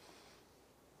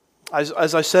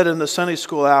 As I said in the Sunday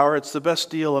school hour, it's the best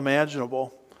deal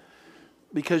imaginable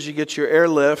because you get your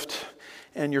airlift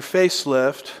and your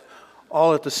facelift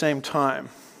all at the same time.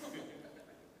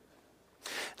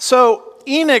 So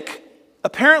Enoch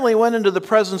apparently went into the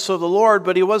presence of the Lord,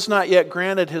 but he was not yet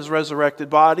granted his resurrected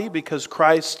body because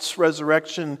Christ's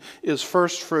resurrection is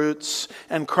first fruits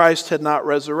and Christ had not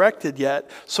resurrected yet.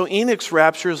 So Enoch's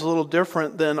rapture is a little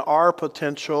different than our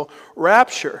potential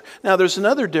rapture. Now there's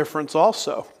another difference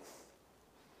also.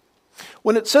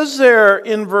 When it says there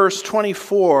in verse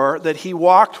 24 that he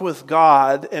walked with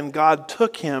God and God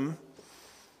took him,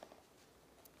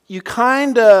 you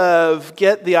kind of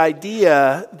get the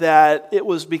idea that it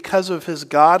was because of his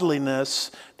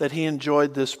godliness that he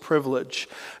enjoyed this privilege.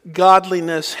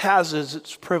 Godliness has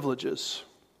its privileges.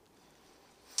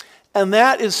 And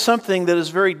that is something that is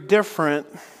very different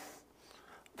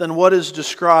than what is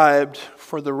described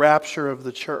for the rapture of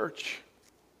the church.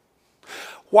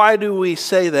 Why do we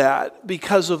say that?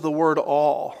 Because of the word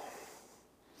all.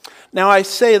 Now I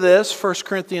say this, 1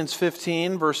 Corinthians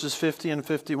 15, verses 50 and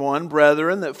 51,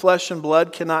 brethren, that flesh and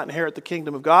blood cannot inherit the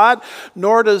kingdom of God,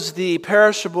 nor does the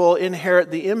perishable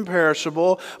inherit the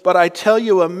imperishable. But I tell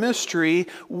you a mystery,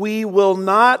 we will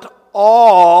not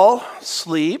all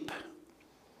sleep,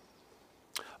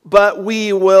 but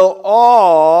we will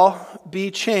all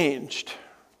be changed.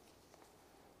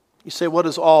 You say, what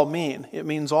does all mean? It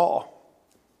means all.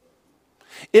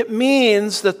 It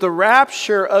means that the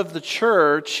rapture of the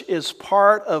church is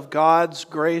part of God's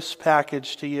grace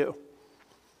package to you.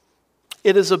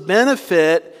 It is a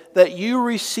benefit that you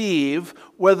receive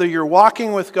whether you're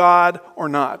walking with God or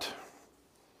not.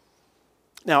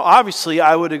 Now, obviously,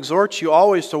 I would exhort you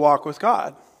always to walk with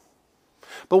God.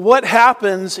 But what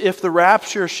happens if the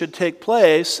rapture should take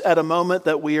place at a moment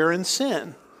that we are in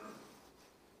sin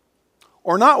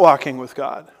or not walking with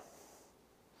God?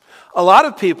 A lot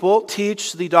of people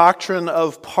teach the doctrine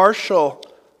of partial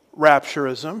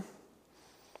rapturism,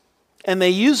 and they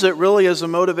use it really as a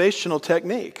motivational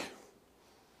technique.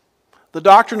 The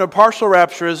doctrine of partial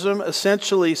rapturism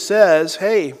essentially says,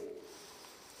 hey,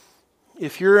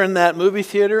 if you're in that movie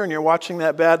theater and you're watching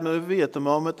that bad movie, at the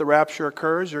moment the rapture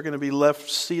occurs, you're going to be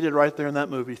left seated right there in that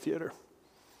movie theater.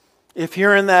 If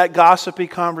you're in that gossipy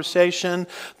conversation,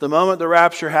 the moment the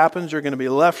rapture happens, you're going to be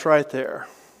left right there.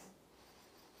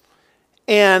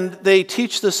 And they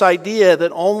teach this idea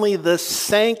that only the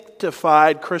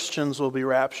sanctified Christians will be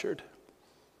raptured.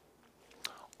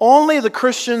 Only the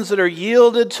Christians that are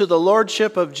yielded to the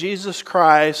lordship of Jesus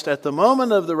Christ at the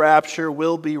moment of the rapture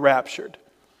will be raptured.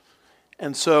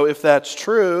 And so if that's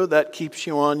true, that keeps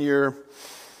you on your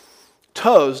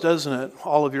toes, doesn't it,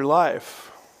 all of your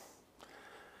life?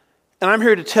 And I'm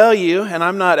here to tell you, and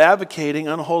I'm not advocating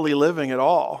unholy living at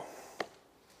all.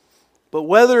 But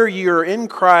whether you're in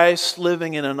Christ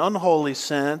living in an unholy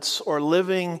sense or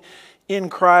living in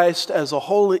Christ as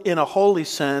in a holy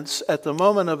sense at the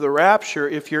moment of the rapture,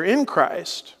 if you're in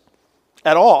Christ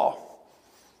at all,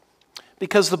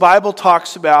 because the Bible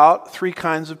talks about three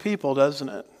kinds of people, doesn't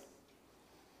it?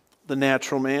 The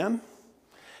natural man,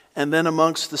 and then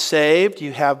amongst the saved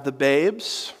you have the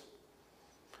babes,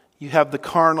 you have the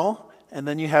carnal, and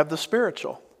then you have the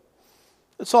spiritual.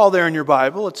 It's all there in your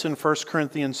Bible. It's in 1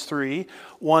 Corinthians 3,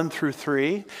 1 through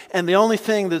 3. And the only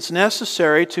thing that's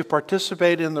necessary to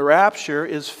participate in the rapture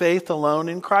is faith alone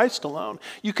in Christ alone.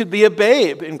 You could be a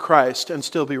babe in Christ and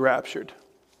still be raptured.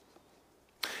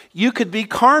 You could be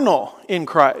carnal in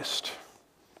Christ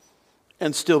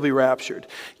and still be raptured.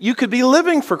 You could be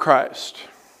living for Christ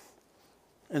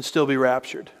and still be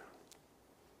raptured.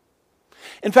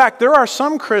 In fact, there are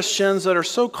some Christians that are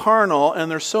so carnal and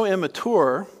they're so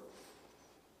immature,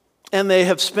 and they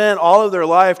have spent all of their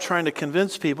life trying to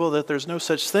convince people that there's no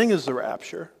such thing as the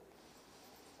rapture,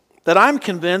 that I'm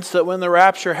convinced that when the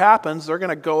rapture happens, they're going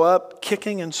to go up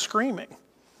kicking and screaming.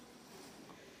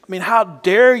 I mean, how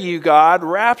dare you, God,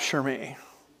 rapture me?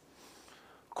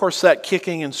 Of course, that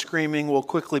kicking and screaming will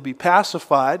quickly be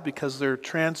pacified because they're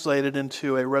translated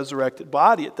into a resurrected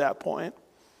body at that point.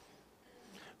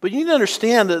 But you need to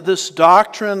understand that this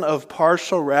doctrine of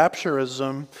partial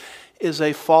rapturism is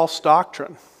a false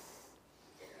doctrine.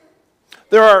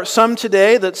 There are some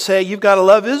today that say you've got to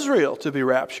love Israel to be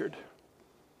raptured.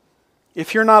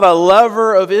 If you're not a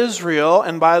lover of Israel,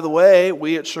 and by the way,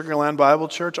 we at Sugar Land Bible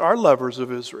Church are lovers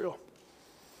of Israel.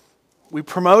 We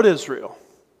promote Israel.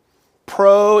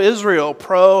 Pro-Israel,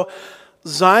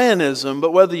 pro-Zionism.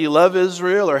 But whether you love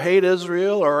Israel or hate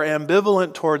Israel or are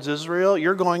ambivalent towards Israel,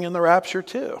 you're going in the rapture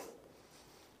too.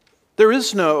 There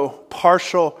is no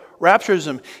partial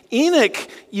rapturism. Enoch,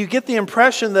 you get the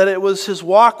impression that it was his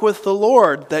walk with the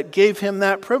Lord that gave him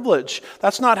that privilege.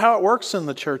 That's not how it works in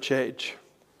the church age.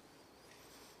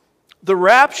 The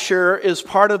rapture is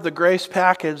part of the grace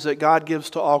package that God gives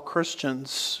to all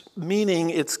Christians, meaning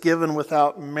it's given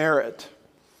without merit.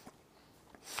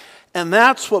 And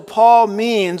that's what Paul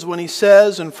means when he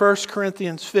says in 1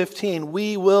 Corinthians 15,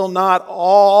 we will not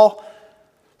all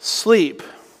sleep,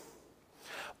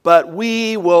 but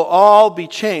we will all be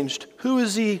changed. Who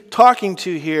is he talking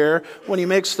to here when he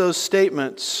makes those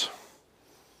statements?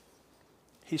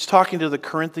 He's talking to the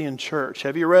Corinthian church.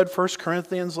 Have you read 1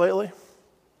 Corinthians lately?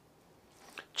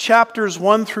 Chapters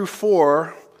 1 through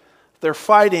 4, they're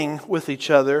fighting with each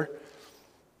other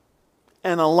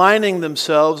and aligning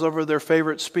themselves over their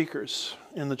favorite speakers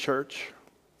in the church.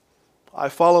 I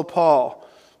follow Paul.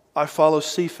 I follow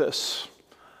Cephas.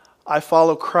 I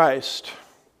follow Christ.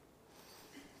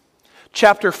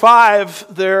 Chapter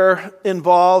 5, they're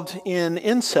involved in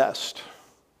incest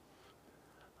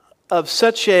of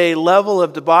such a level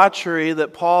of debauchery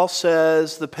that Paul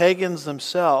says the pagans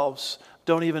themselves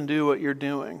don't even do what you're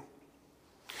doing.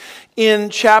 In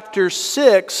chapter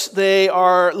 6, they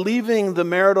are leaving the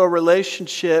marital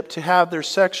relationship to have their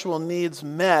sexual needs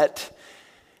met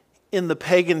in the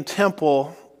pagan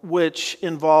temple, which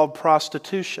involved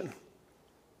prostitution.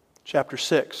 Chapter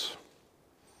 6.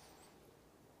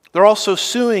 They're also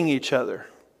suing each other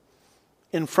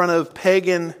in front of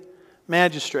pagan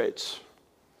magistrates.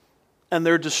 And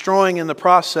they're destroying in the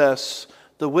process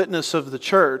the witness of the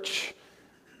church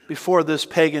before this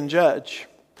pagan judge.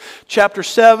 Chapter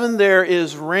 7, there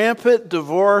is rampant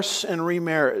divorce and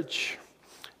remarriage.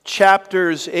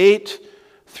 Chapters 8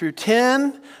 through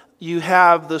 10, you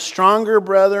have the stronger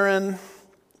brethren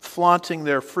flaunting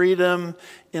their freedom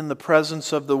in the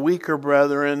presence of the weaker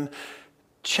brethren.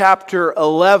 Chapter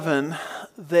 11,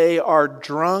 they are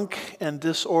drunk and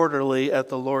disorderly at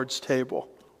the Lord's table.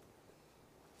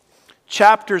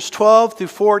 Chapters 12 through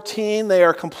 14, they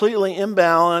are completely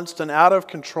imbalanced and out of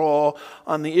control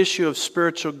on the issue of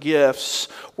spiritual gifts,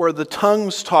 where the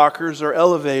tongues talkers are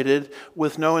elevated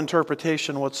with no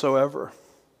interpretation whatsoever.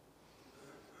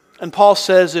 And Paul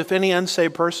says if any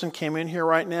unsaved person came in here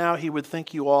right now, he would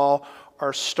think you all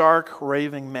are stark,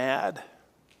 raving mad.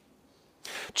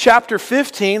 Chapter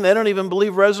 15, they don't even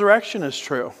believe resurrection is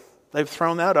true. They've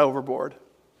thrown that overboard.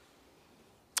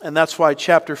 And that's why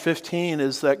chapter 15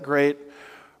 is that great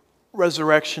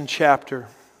resurrection chapter.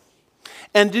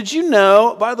 And did you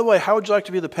know, by the way, how would you like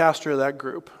to be the pastor of that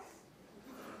group?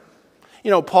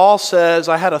 You know, Paul says,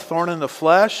 I had a thorn in the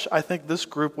flesh. I think this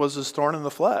group was his thorn in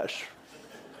the flesh.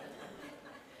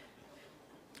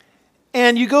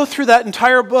 And you go through that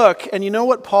entire book, and you know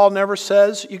what Paul never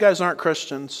says? You guys aren't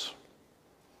Christians.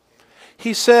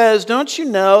 He says, don't you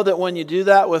know that when you do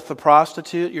that with the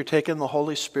prostitute, you're taking the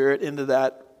Holy Spirit into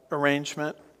that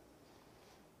arrangement?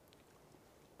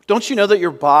 Don't you know that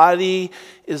your body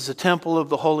is the temple of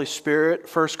the Holy Spirit?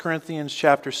 1 Corinthians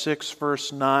chapter 6,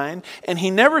 verse 9. And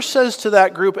he never says to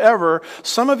that group ever,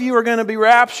 some of you are going to be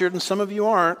raptured and some of you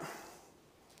aren't.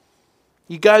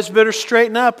 You guys better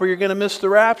straighten up or you're going to miss the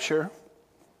rapture.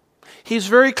 He's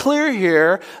very clear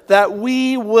here that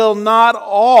we will not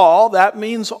all, that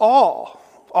means all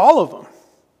of them,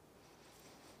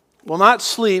 will not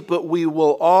sleep, but we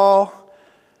will all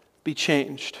be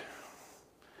changed.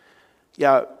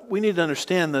 Yeah, we need to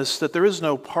understand this, that there is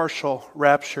no partial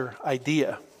rapture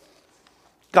idea.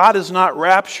 God is not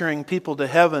rapturing people to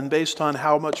heaven based on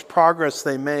how much progress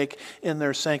they make in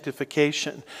their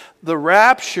sanctification. The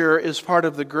rapture is part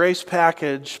of the grace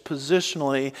package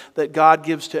positionally that God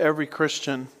gives to every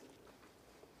Christian.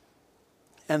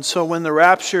 And so when the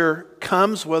rapture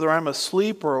comes, whether I'm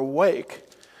asleep or awake,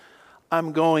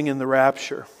 I'm going in the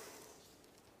rapture.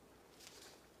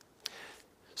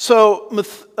 So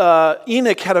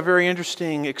Enoch had a very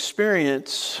interesting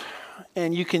experience,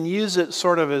 and you can use it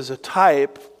sort of as a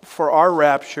type for our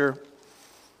rapture,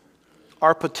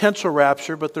 our potential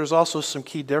rapture, but there's also some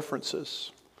key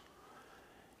differences.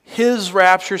 His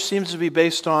rapture seems to be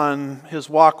based on his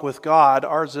walk with God.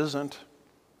 Ours isn't.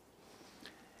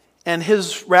 And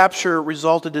his rapture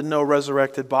resulted in no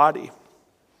resurrected body.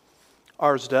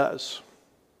 Ours does.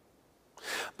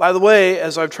 By the way,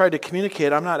 as I've tried to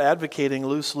communicate, I'm not advocating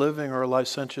loose living or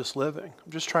licentious living.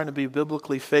 I'm just trying to be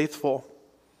biblically faithful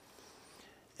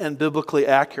and biblically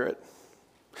accurate.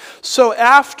 So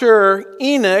after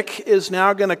Enoch is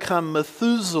now going to come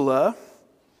Methuselah,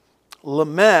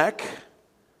 Lamech,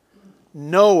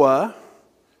 Noah,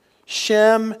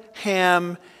 Shem,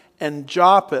 Ham, and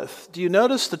Japheth. Do you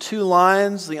notice the two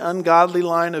lines, the ungodly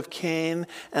line of Cain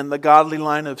and the godly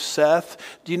line of Seth?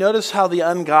 Do you notice how the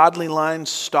ungodly line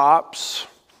stops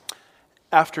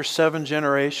after 7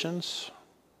 generations?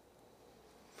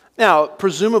 Now,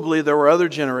 presumably there were other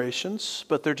generations,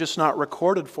 but they're just not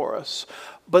recorded for us.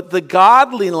 But the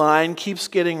godly line keeps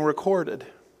getting recorded.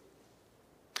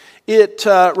 It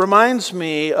reminds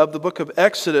me of the book of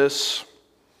Exodus,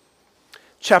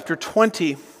 chapter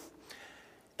 20,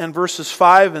 and verses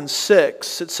 5 and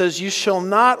 6. It says, "You shall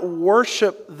not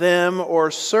worship them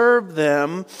or serve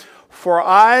them, for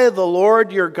I, the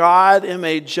Lord your God, am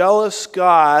a jealous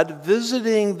God,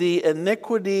 visiting the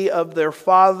iniquity of their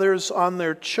fathers on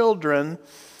their children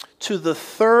to the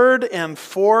 3rd and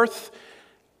 4th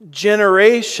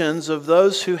generations of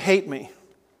those who hate me,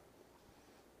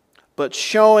 but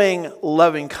showing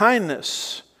loving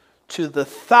kindness to the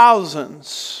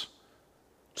thousands,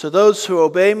 to those who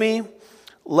obey me,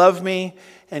 love me,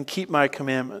 and keep my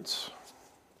commandments."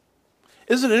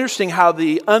 Isn't it interesting how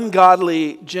the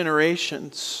ungodly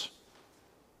generations,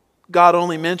 God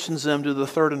only mentions them to the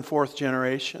 3rd and 4th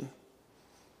generation,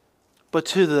 but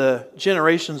to the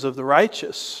generations of the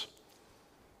righteous,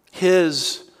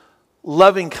 His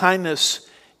loving kindness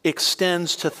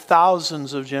extends to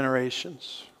thousands of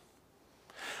generations.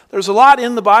 There's a lot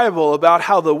in the Bible about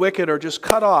how the wicked are just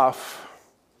cut off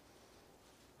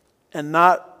and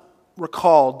not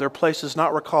recalled. Their place is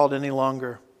not recalled any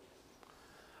longer.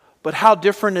 But how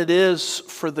different it is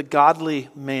for the godly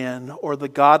man or the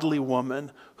godly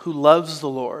woman who loves the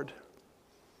Lord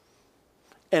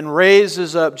and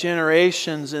raises up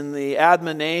generations in the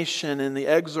admonition and the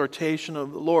exhortation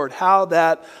of the Lord. How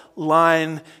that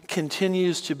line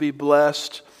continues to be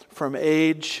blessed from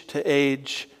age to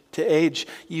age to age.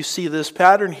 You see this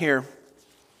pattern here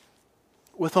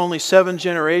with only 7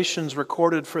 generations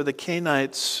recorded for the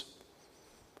Cainites.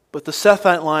 But the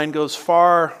Sethite line goes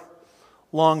far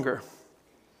longer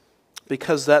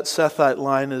because that Sethite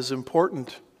line is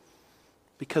important,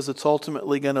 because it's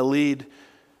ultimately going to lead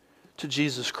to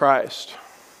Jesus Christ.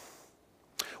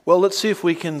 Well, let's see if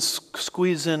we can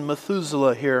squeeze in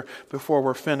Methuselah here before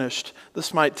we're finished.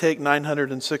 This might take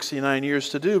 969 years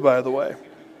to do, by the way.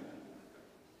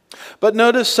 But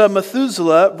notice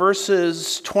Methuselah,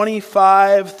 verses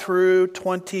 25 through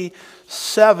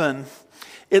 27.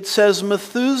 It says,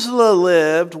 "Methuselah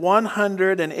lived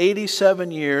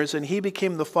 187 years, and he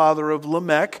became the father of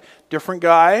Lamech." Different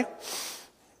guy.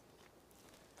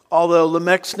 Although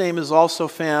Lamech's name is also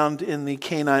found in the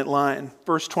Cainite line.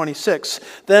 Verse 26.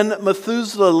 "Then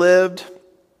Methuselah lived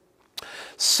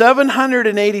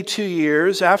 782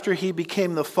 years after he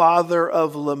became the father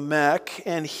of Lamech,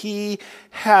 and he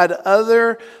had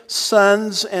other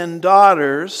sons and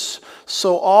daughters.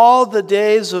 So all the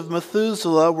days of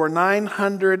Methuselah were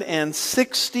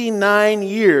 969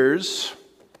 years,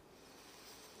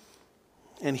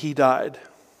 and he died."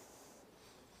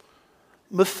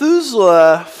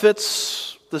 Methuselah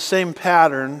fits the same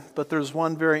pattern, but there's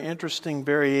one very interesting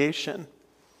variation.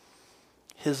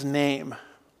 His name.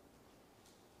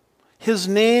 His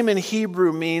name in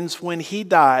Hebrew means when he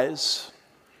dies,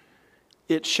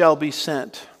 it shall be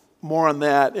sent. More on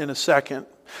that in a second.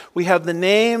 We have the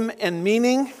name and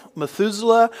meaning,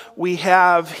 Methuselah. We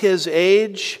have his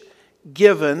age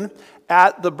given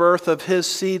at the birth of his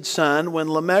seed son.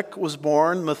 When Lamech was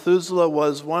born, Methuselah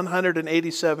was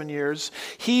 187 years.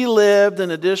 He lived an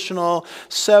additional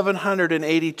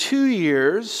 782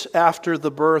 years after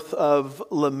the birth of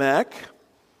Lamech.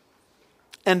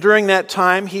 And during that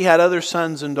time, he had other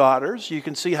sons and daughters. You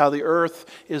can see how the earth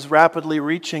is rapidly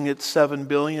reaching its 7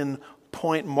 billion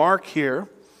point mark here.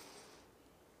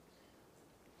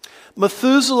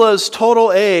 Methuselah's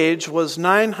total age was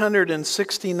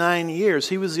 969 years.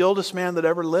 He was the oldest man that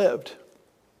ever lived.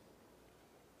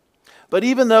 But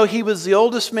even though he was the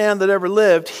oldest man that ever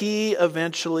lived, he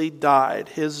eventually died.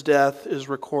 His death is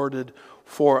recorded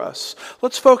for us.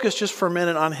 Let's focus just for a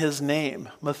minute on his name,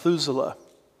 Methuselah.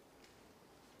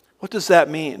 What does that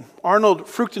mean? Arnold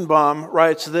Fruchtenbaum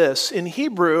writes this: in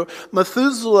Hebrew,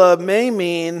 Methuselah may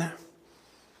mean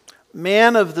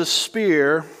man of the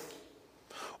spear,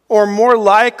 or more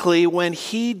likely, when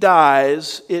he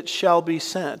dies, it shall be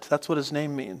sent. That's what his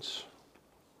name means.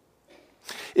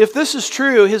 If this is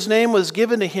true, his name was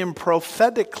given to him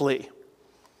prophetically.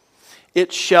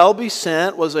 It shall be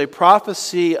sent was a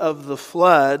prophecy of the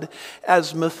flood,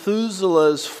 as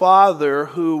Methuselah's father,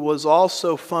 who was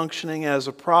also functioning as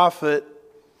a prophet,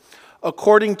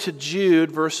 according to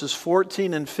Jude, verses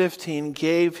 14 and 15,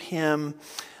 gave him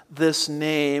this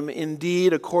name.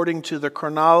 Indeed, according to the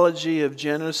chronology of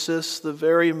Genesis, the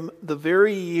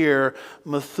very year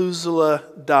Methuselah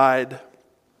died,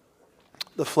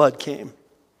 the flood came.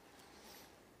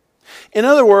 In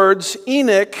other words,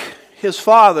 Enoch, his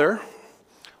father,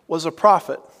 was a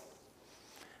prophet.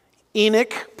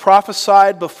 Enoch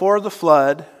prophesied before the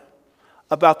flood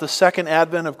about the second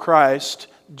advent of Christ.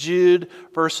 Jude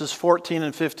verses 14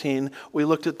 and 15. We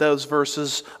looked at those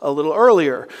verses a little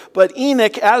earlier. But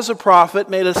Enoch, as a prophet,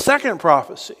 made a second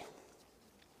prophecy.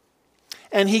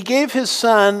 And he gave his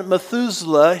son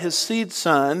Methuselah, his seed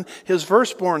son, his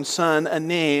firstborn son, a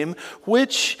name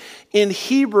which in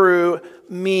Hebrew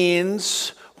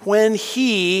means when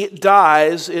he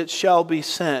dies, it shall be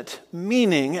sent.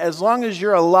 Meaning, as long as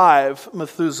you're alive,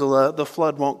 Methuselah, the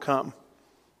flood won't come.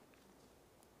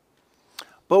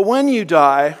 But when you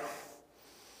die,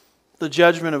 the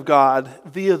judgment of God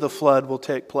via the flood will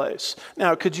take place.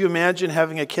 Now, could you imagine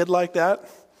having a kid like that?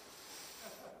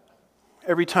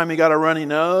 Every time he got a runny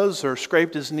nose or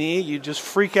scraped his knee, you just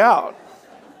freak out.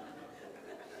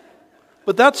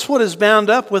 But that's what is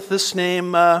bound up with this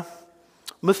name,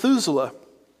 Methuselah.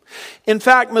 In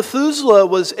fact, Methuselah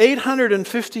was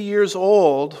 850 years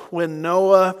old when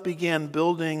Noah began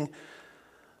building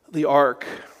the ark.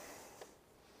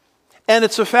 And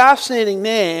it's a fascinating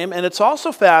name, and it's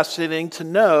also fascinating to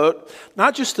note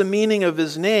not just the meaning of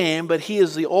his name, but he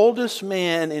is the oldest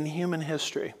man in human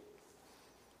history.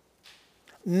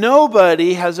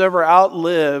 Nobody has ever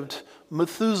outlived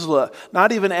Methuselah,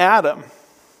 not even Adam.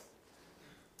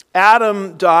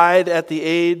 Adam died at the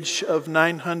age of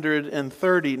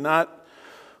 930, not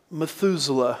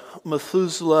Methuselah.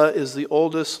 Methuselah is the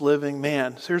oldest living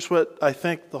man. So here's what I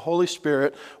think the Holy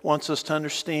Spirit wants us to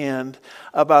understand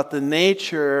about the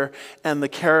nature and the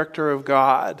character of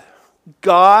God.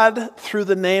 God, through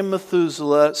the name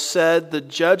Methuselah, said the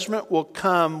judgment will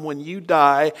come when you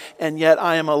die, and yet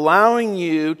I am allowing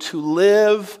you to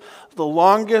live the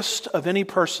longest of any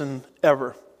person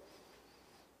ever.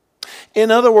 In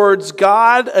other words,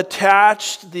 God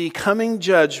attached the coming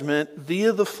judgment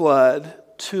via the flood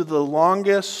to the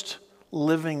longest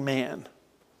living man.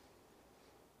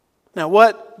 Now,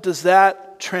 what does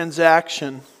that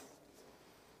transaction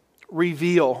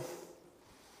reveal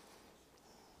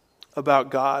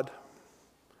about God?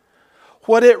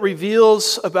 What it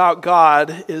reveals about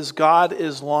God is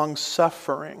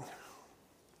long-suffering.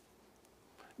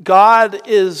 God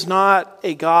is not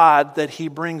a God that He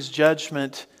brings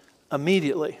judgment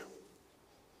immediately.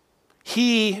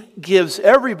 He gives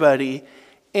everybody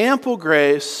ample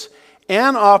grace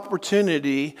and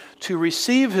opportunity to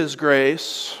receive His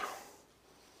grace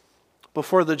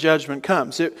before the judgment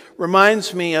comes. It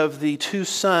reminds me of the two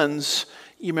sons,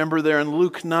 you remember there in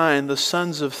Luke 9, the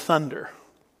sons of thunder.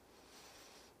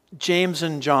 James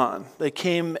and John. They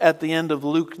came at the end of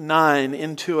Luke 9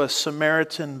 into a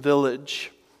Samaritan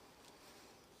village.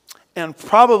 And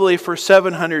probably for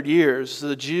 700 years,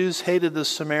 the Jews hated the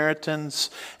Samaritans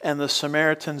and the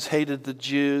Samaritans hated the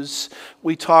Jews.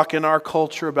 We talk in our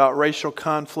culture about racial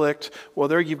conflict. Well,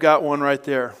 there you've got one right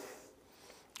there.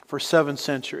 For 7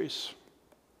 centuries.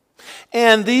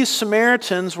 And these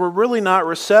Samaritans were really not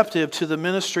receptive to the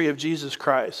ministry of Jesus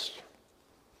Christ.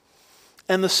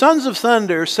 And the sons of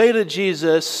thunder say to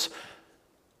Jesus,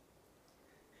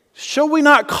 "Shall we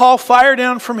not call fire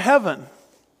down from heaven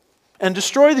and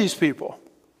destroy these people,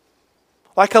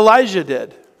 like Elijah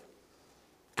did?"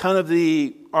 Kind of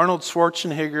the Arnold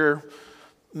Schwarzenegger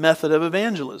method of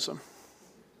evangelism.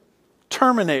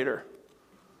 Terminator.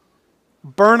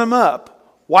 Burn them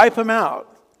up. Wipe them out.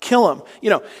 Kill them.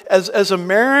 You know, as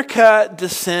America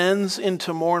descends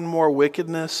into more and more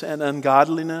wickedness and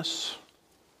ungodliness,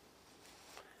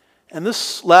 and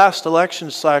this last election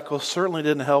cycle certainly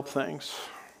didn't help things.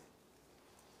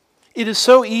 It is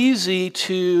so easy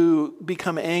to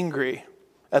become angry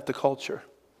at the culture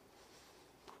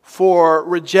for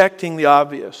rejecting the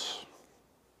obvious.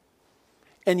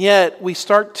 And yet we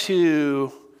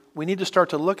need to start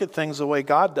to look at things the way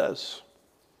God does.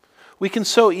 We can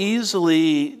so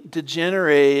easily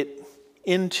degenerate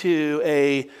into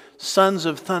a sons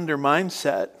of thunder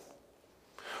mindset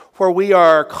where we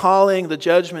are calling the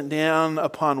judgment down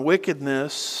upon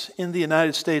wickedness in the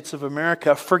United States of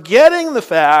America, forgetting the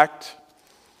fact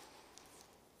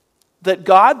that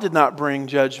God did not bring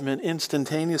judgment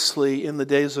instantaneously in the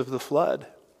days of the flood.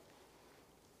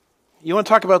 You want to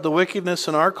talk about the wickedness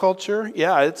in our culture?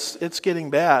 Yeah, it's getting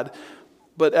bad.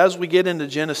 But as we get into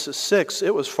Genesis 6,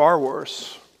 it was far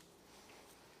worse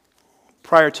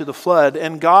prior to the flood.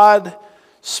 And God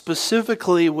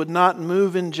specifically would not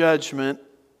move in judgment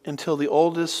until the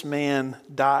oldest man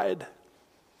died.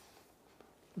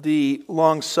 The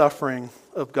long-suffering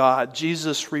of God.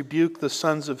 Jesus rebuked the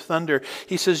sons of thunder.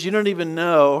 He says, you don't even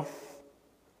know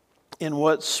in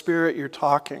what spirit you're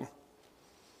talking.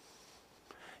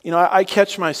 You know, I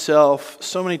catch myself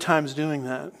so many times doing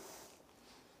that.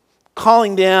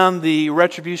 Calling down the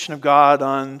retribution of God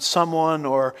on someone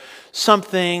or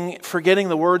something, forgetting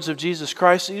the words of Jesus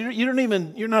Christ.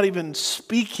 You're not even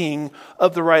speaking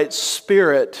of the right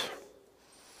spirit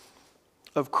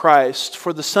of Christ.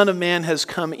 For the Son of Man has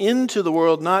come into the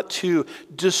world not to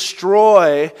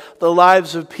destroy the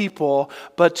lives of people,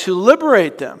 but to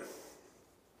liberate them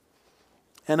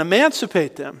and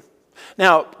emancipate them.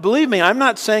 Now, believe me, I'm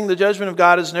not saying the judgment of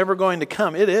God is never going to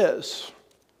come. It is.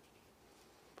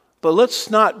 But let's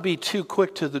not be too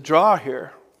quick to the draw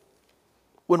here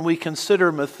when we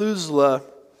consider Methuselah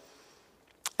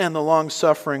and the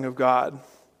long-suffering of God.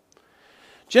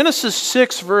 Genesis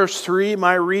 6 verse 3,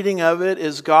 my reading of it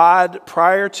is God,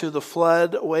 prior to the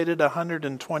flood, waited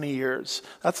 120 years.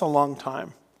 That's a long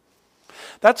time.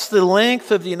 That's the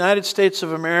length of the United States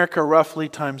of America roughly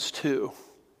times 2.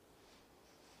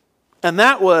 And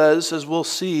that was, as we'll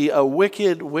see, a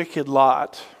wicked, wicked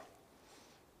lot.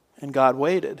 And God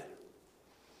waited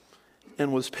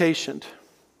and was patient.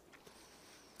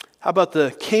 How about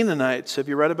the Canaanites? Have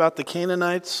you read about the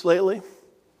Canaanites lately?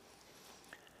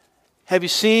 Have you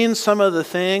seen some of the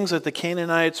things that the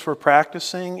Canaanites were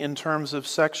practicing in terms of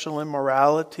sexual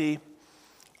immorality,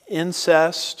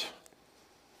 incest,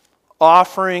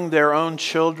 offering their own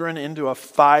children into a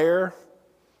fire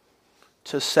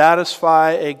to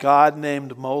satisfy a god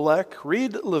named Molech?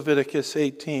 Read Leviticus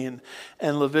 18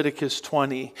 and Leviticus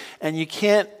 20. And you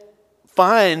can't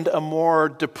find a more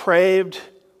depraved,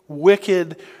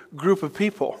 wicked group of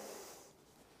people.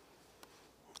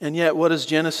 And yet, what does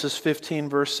Genesis 15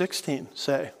 verse 16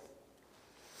 say?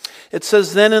 It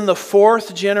says, then in the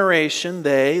 4th generation,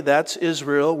 they, that's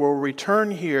Israel, will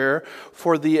return here,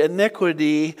 for the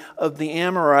iniquity of the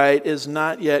Amorite is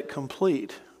not yet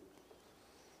complete.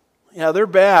 Yeah, they're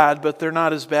bad, but they're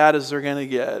not as bad as they're going to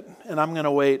get. And I'm going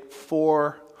to wait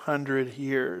 400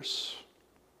 years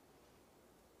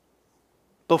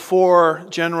before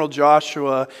General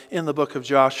Joshua in the book of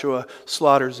Joshua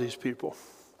slaughters these people.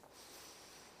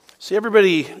 See,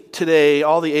 everybody today,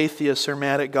 all the atheists are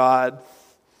mad at God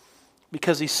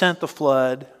because he sent the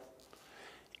flood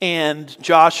and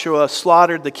Joshua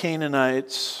slaughtered the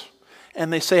Canaanites.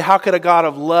 And they say, how could a God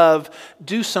of love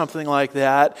do something like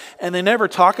that? And they never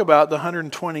talk about the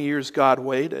 120 years God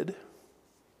waited.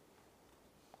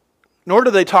 Nor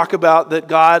do they talk about that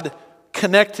God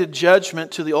connected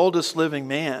judgment to the oldest living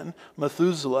man,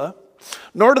 Methuselah.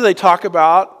 Nor do they talk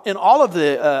about, in all of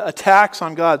the attacks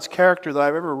on God's character that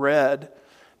I've ever read,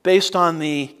 based on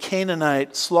the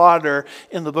Canaanite slaughter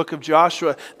in the book of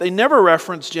Joshua, they never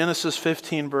reference Genesis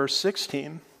 15 verse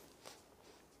 16.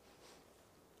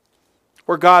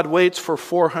 Where God waits for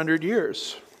 400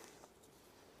 years.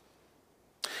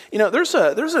 You know, there's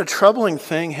a troubling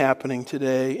thing happening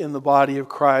today in the body of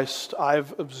Christ,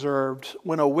 I've observed.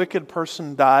 When a wicked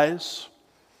person dies,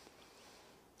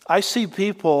 I see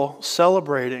people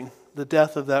celebrating the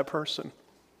death of that person.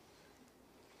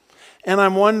 And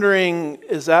I'm wondering,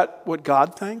 is that what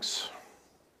God thinks?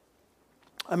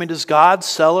 I mean, does God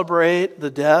celebrate the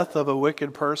death of a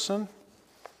wicked person?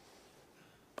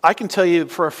 I can tell you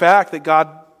for a fact that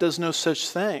God does no such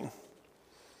thing.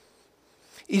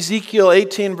 Ezekiel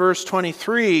 18 verse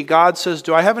 23, God says,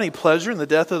 do I have any pleasure in the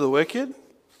death of the wicked?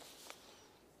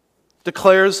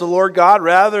 Declares the Lord God,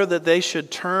 rather that they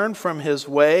should turn from his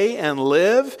way and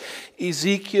live.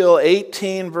 Ezekiel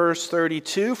 18 verse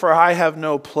 32, for I have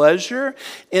no pleasure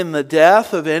in the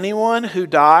death of anyone who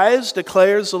dies,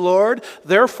 declares the Lord.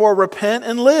 Therefore repent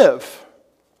and live.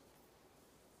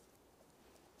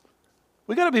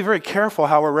 We've got to be very careful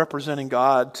how we're representing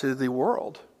God to the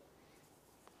world.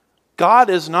 God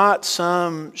is not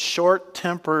some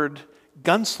short-tempered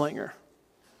gunslinger.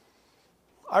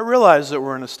 I realize that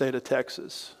we're in the state of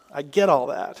Texas. I get all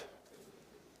that.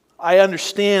 I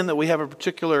understand that we have a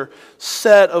particular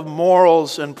set of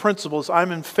morals and principles.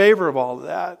 I'm in favor of all of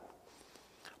that.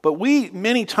 But we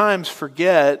many times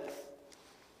forget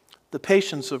the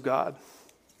patience of God,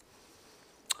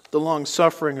 the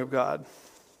long-suffering of God.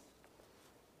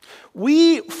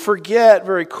 We forget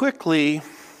very quickly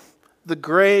the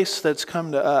grace that's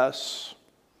come to us.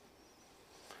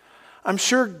 I'm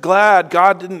sure glad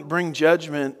God didn't bring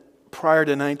judgment prior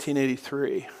to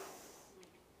 1983.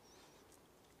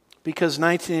 Because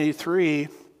 1983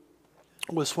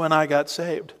 was when I got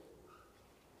saved.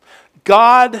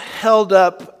 God held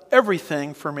up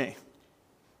everything for me.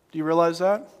 Do you realize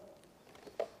that?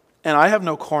 And I have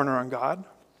no corner on God.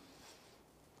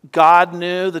 God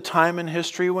knew the time in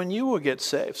history when you would get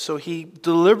saved. So He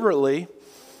deliberately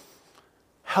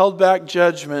held back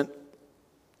judgment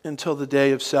until the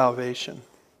day of salvation.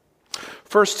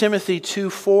 1 Timothy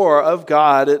 2:4 of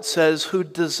God, it says, who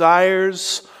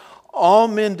desires all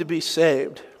men to be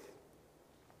saved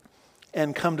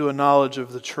and come to a knowledge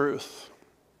of the truth.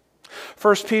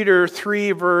 1 Peter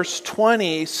 3 verse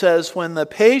 20 says, when the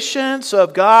patience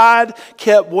of God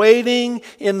kept waiting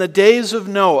in the days of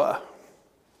Noah.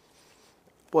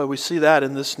 Boy, we see that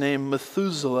in this name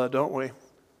Methuselah, don't we?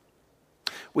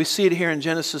 We see it here in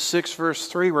Genesis 6 verse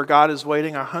 3 where God is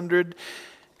waiting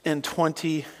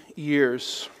 120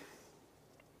 years.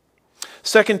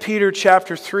 2 Peter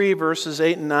chapter 3 verses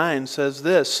 8 and 9 says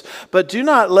this, but do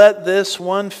not let this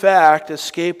one fact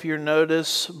escape your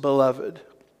notice, beloved,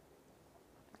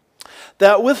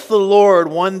 that with the Lord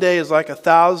 1 day is like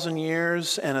 1,000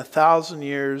 years, and 1,000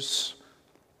 years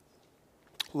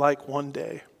like 1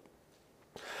 day.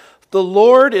 The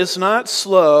Lord is not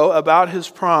slow about His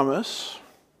promise,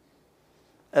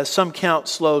 as some count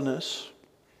slowness,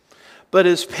 but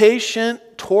is patient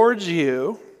towards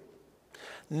you,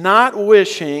 not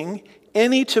wishing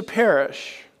any to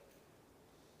perish,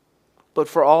 but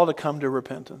for all to come to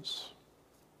repentance.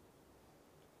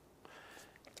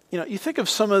 You know, you think of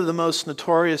some of the most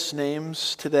notorious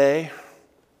names today.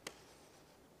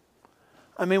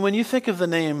 I mean, when you think of the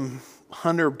name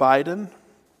Hunter Biden,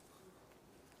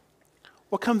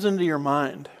 what comes into your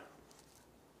mind?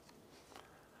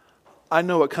 I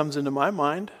know what comes into my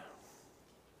mind.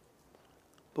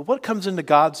 But what comes into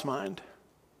God's mind?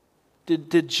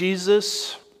 Did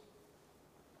Jesus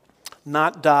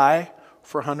not die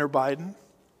for Hunter Biden?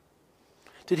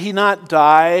 Did He not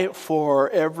die for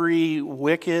every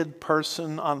wicked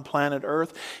person on planet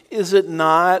Earth? Is it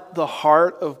not the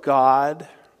heart of God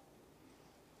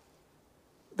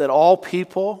that all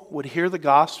people would hear the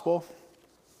gospel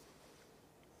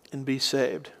and be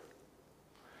saved?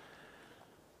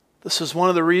 This is one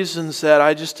of the reasons that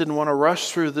I just didn't want to rush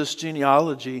through this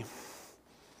genealogy.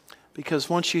 Because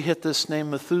once you hit this name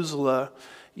Methuselah,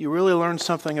 you really learn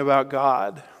something about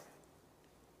God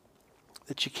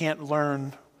that you can't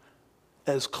learn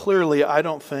as clearly, I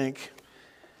don't think,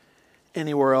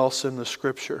 anywhere else in the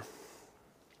Scripture.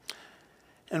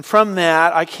 And from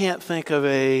that, I can't think of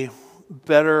a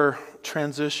better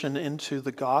transition into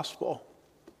the gospel,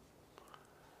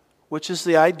 which is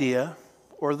the idea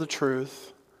or the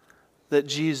truth that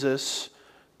Jesus,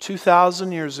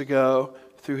 2,000 years ago,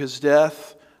 through His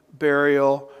death,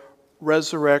 burial,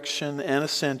 resurrection, and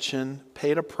ascension,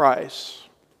 paid a price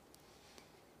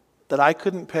that I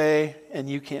couldn't pay and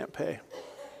you can't pay.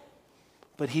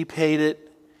 But He paid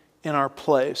it in our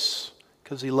place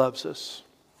because He loves us.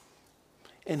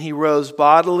 And He rose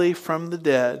bodily from the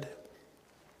dead,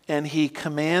 and He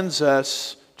commands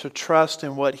us to trust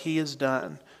in what He has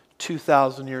done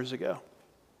 2,000 years ago.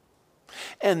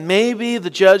 And maybe the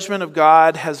judgment of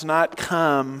God has not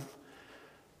come,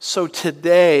 so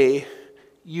today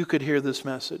you could hear this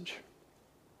message.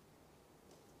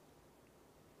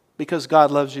 Because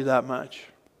God loves you that much.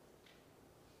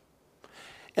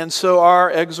 And so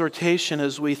our exhortation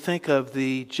as we think of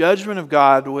the judgment of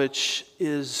God, which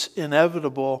is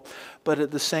inevitable, but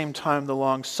at the same time the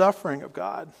long suffering of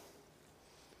God,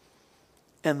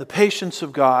 and the patience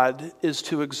of God, is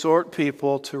to exhort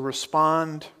people to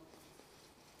respond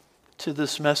to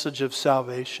this message of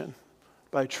salvation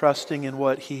by trusting in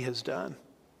what He has done.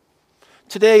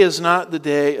 Today is not the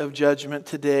day of judgment.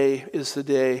 Today is the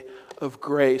day of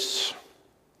grace.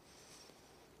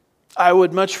 I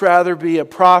would much rather be a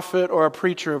prophet or a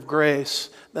preacher of grace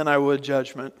than I would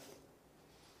judgment.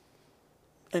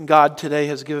 And God today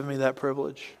has given me that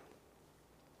privilege.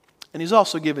 And He's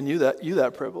also given you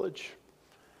that privilege.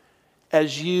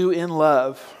 As you in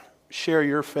love share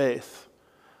your faith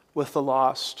with the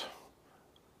lost,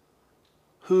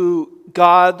 who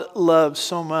God loves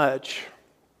so much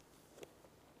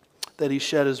that he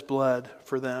shed his blood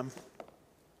for them.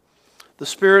 The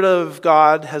Spirit of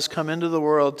God has come into the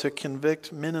world to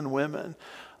convict men and women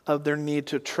of their need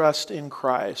to trust in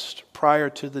Christ prior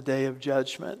to the day of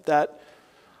judgment. That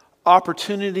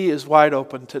opportunity is wide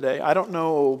open today. I don't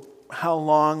know how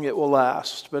long it will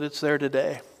last, but it's there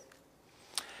today.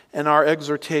 And our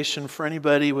exhortation for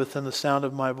anybody within the sound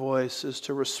of my voice is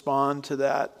to respond to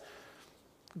that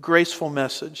graceful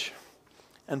message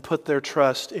and put their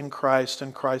trust in Christ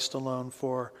and Christ alone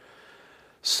for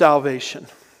salvation.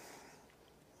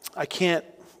 I can't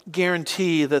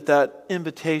guarantee that that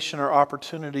invitation or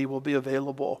opportunity will be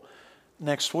available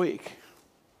next week.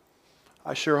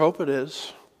 I sure hope it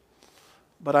is.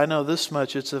 But I know this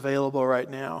much, it's available right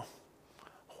now.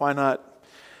 Why not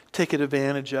take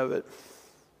advantage of it?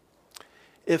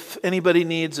 If anybody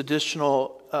needs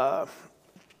additional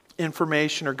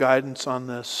information or guidance on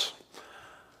this,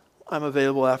 I'm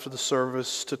available after the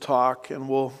service to talk, and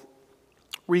we'll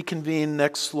reconvene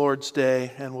next Lord's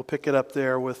Day, and we'll pick it up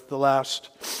there with the last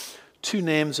two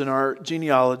names in our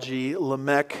genealogy,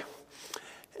 Lamech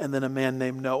and then a man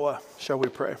named Noah. Shall we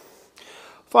pray?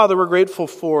 Father, we're grateful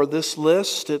for this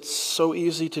list. It's so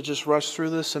easy to just rush through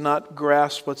this and not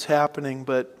grasp what's happening,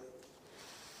 but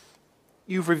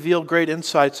you've revealed great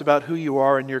insights about who you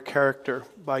are and your character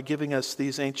by giving us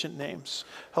these ancient names.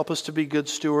 Help us to be good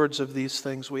stewards of these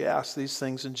things, we ask these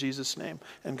things in Jesus' name.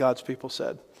 And God's people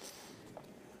said,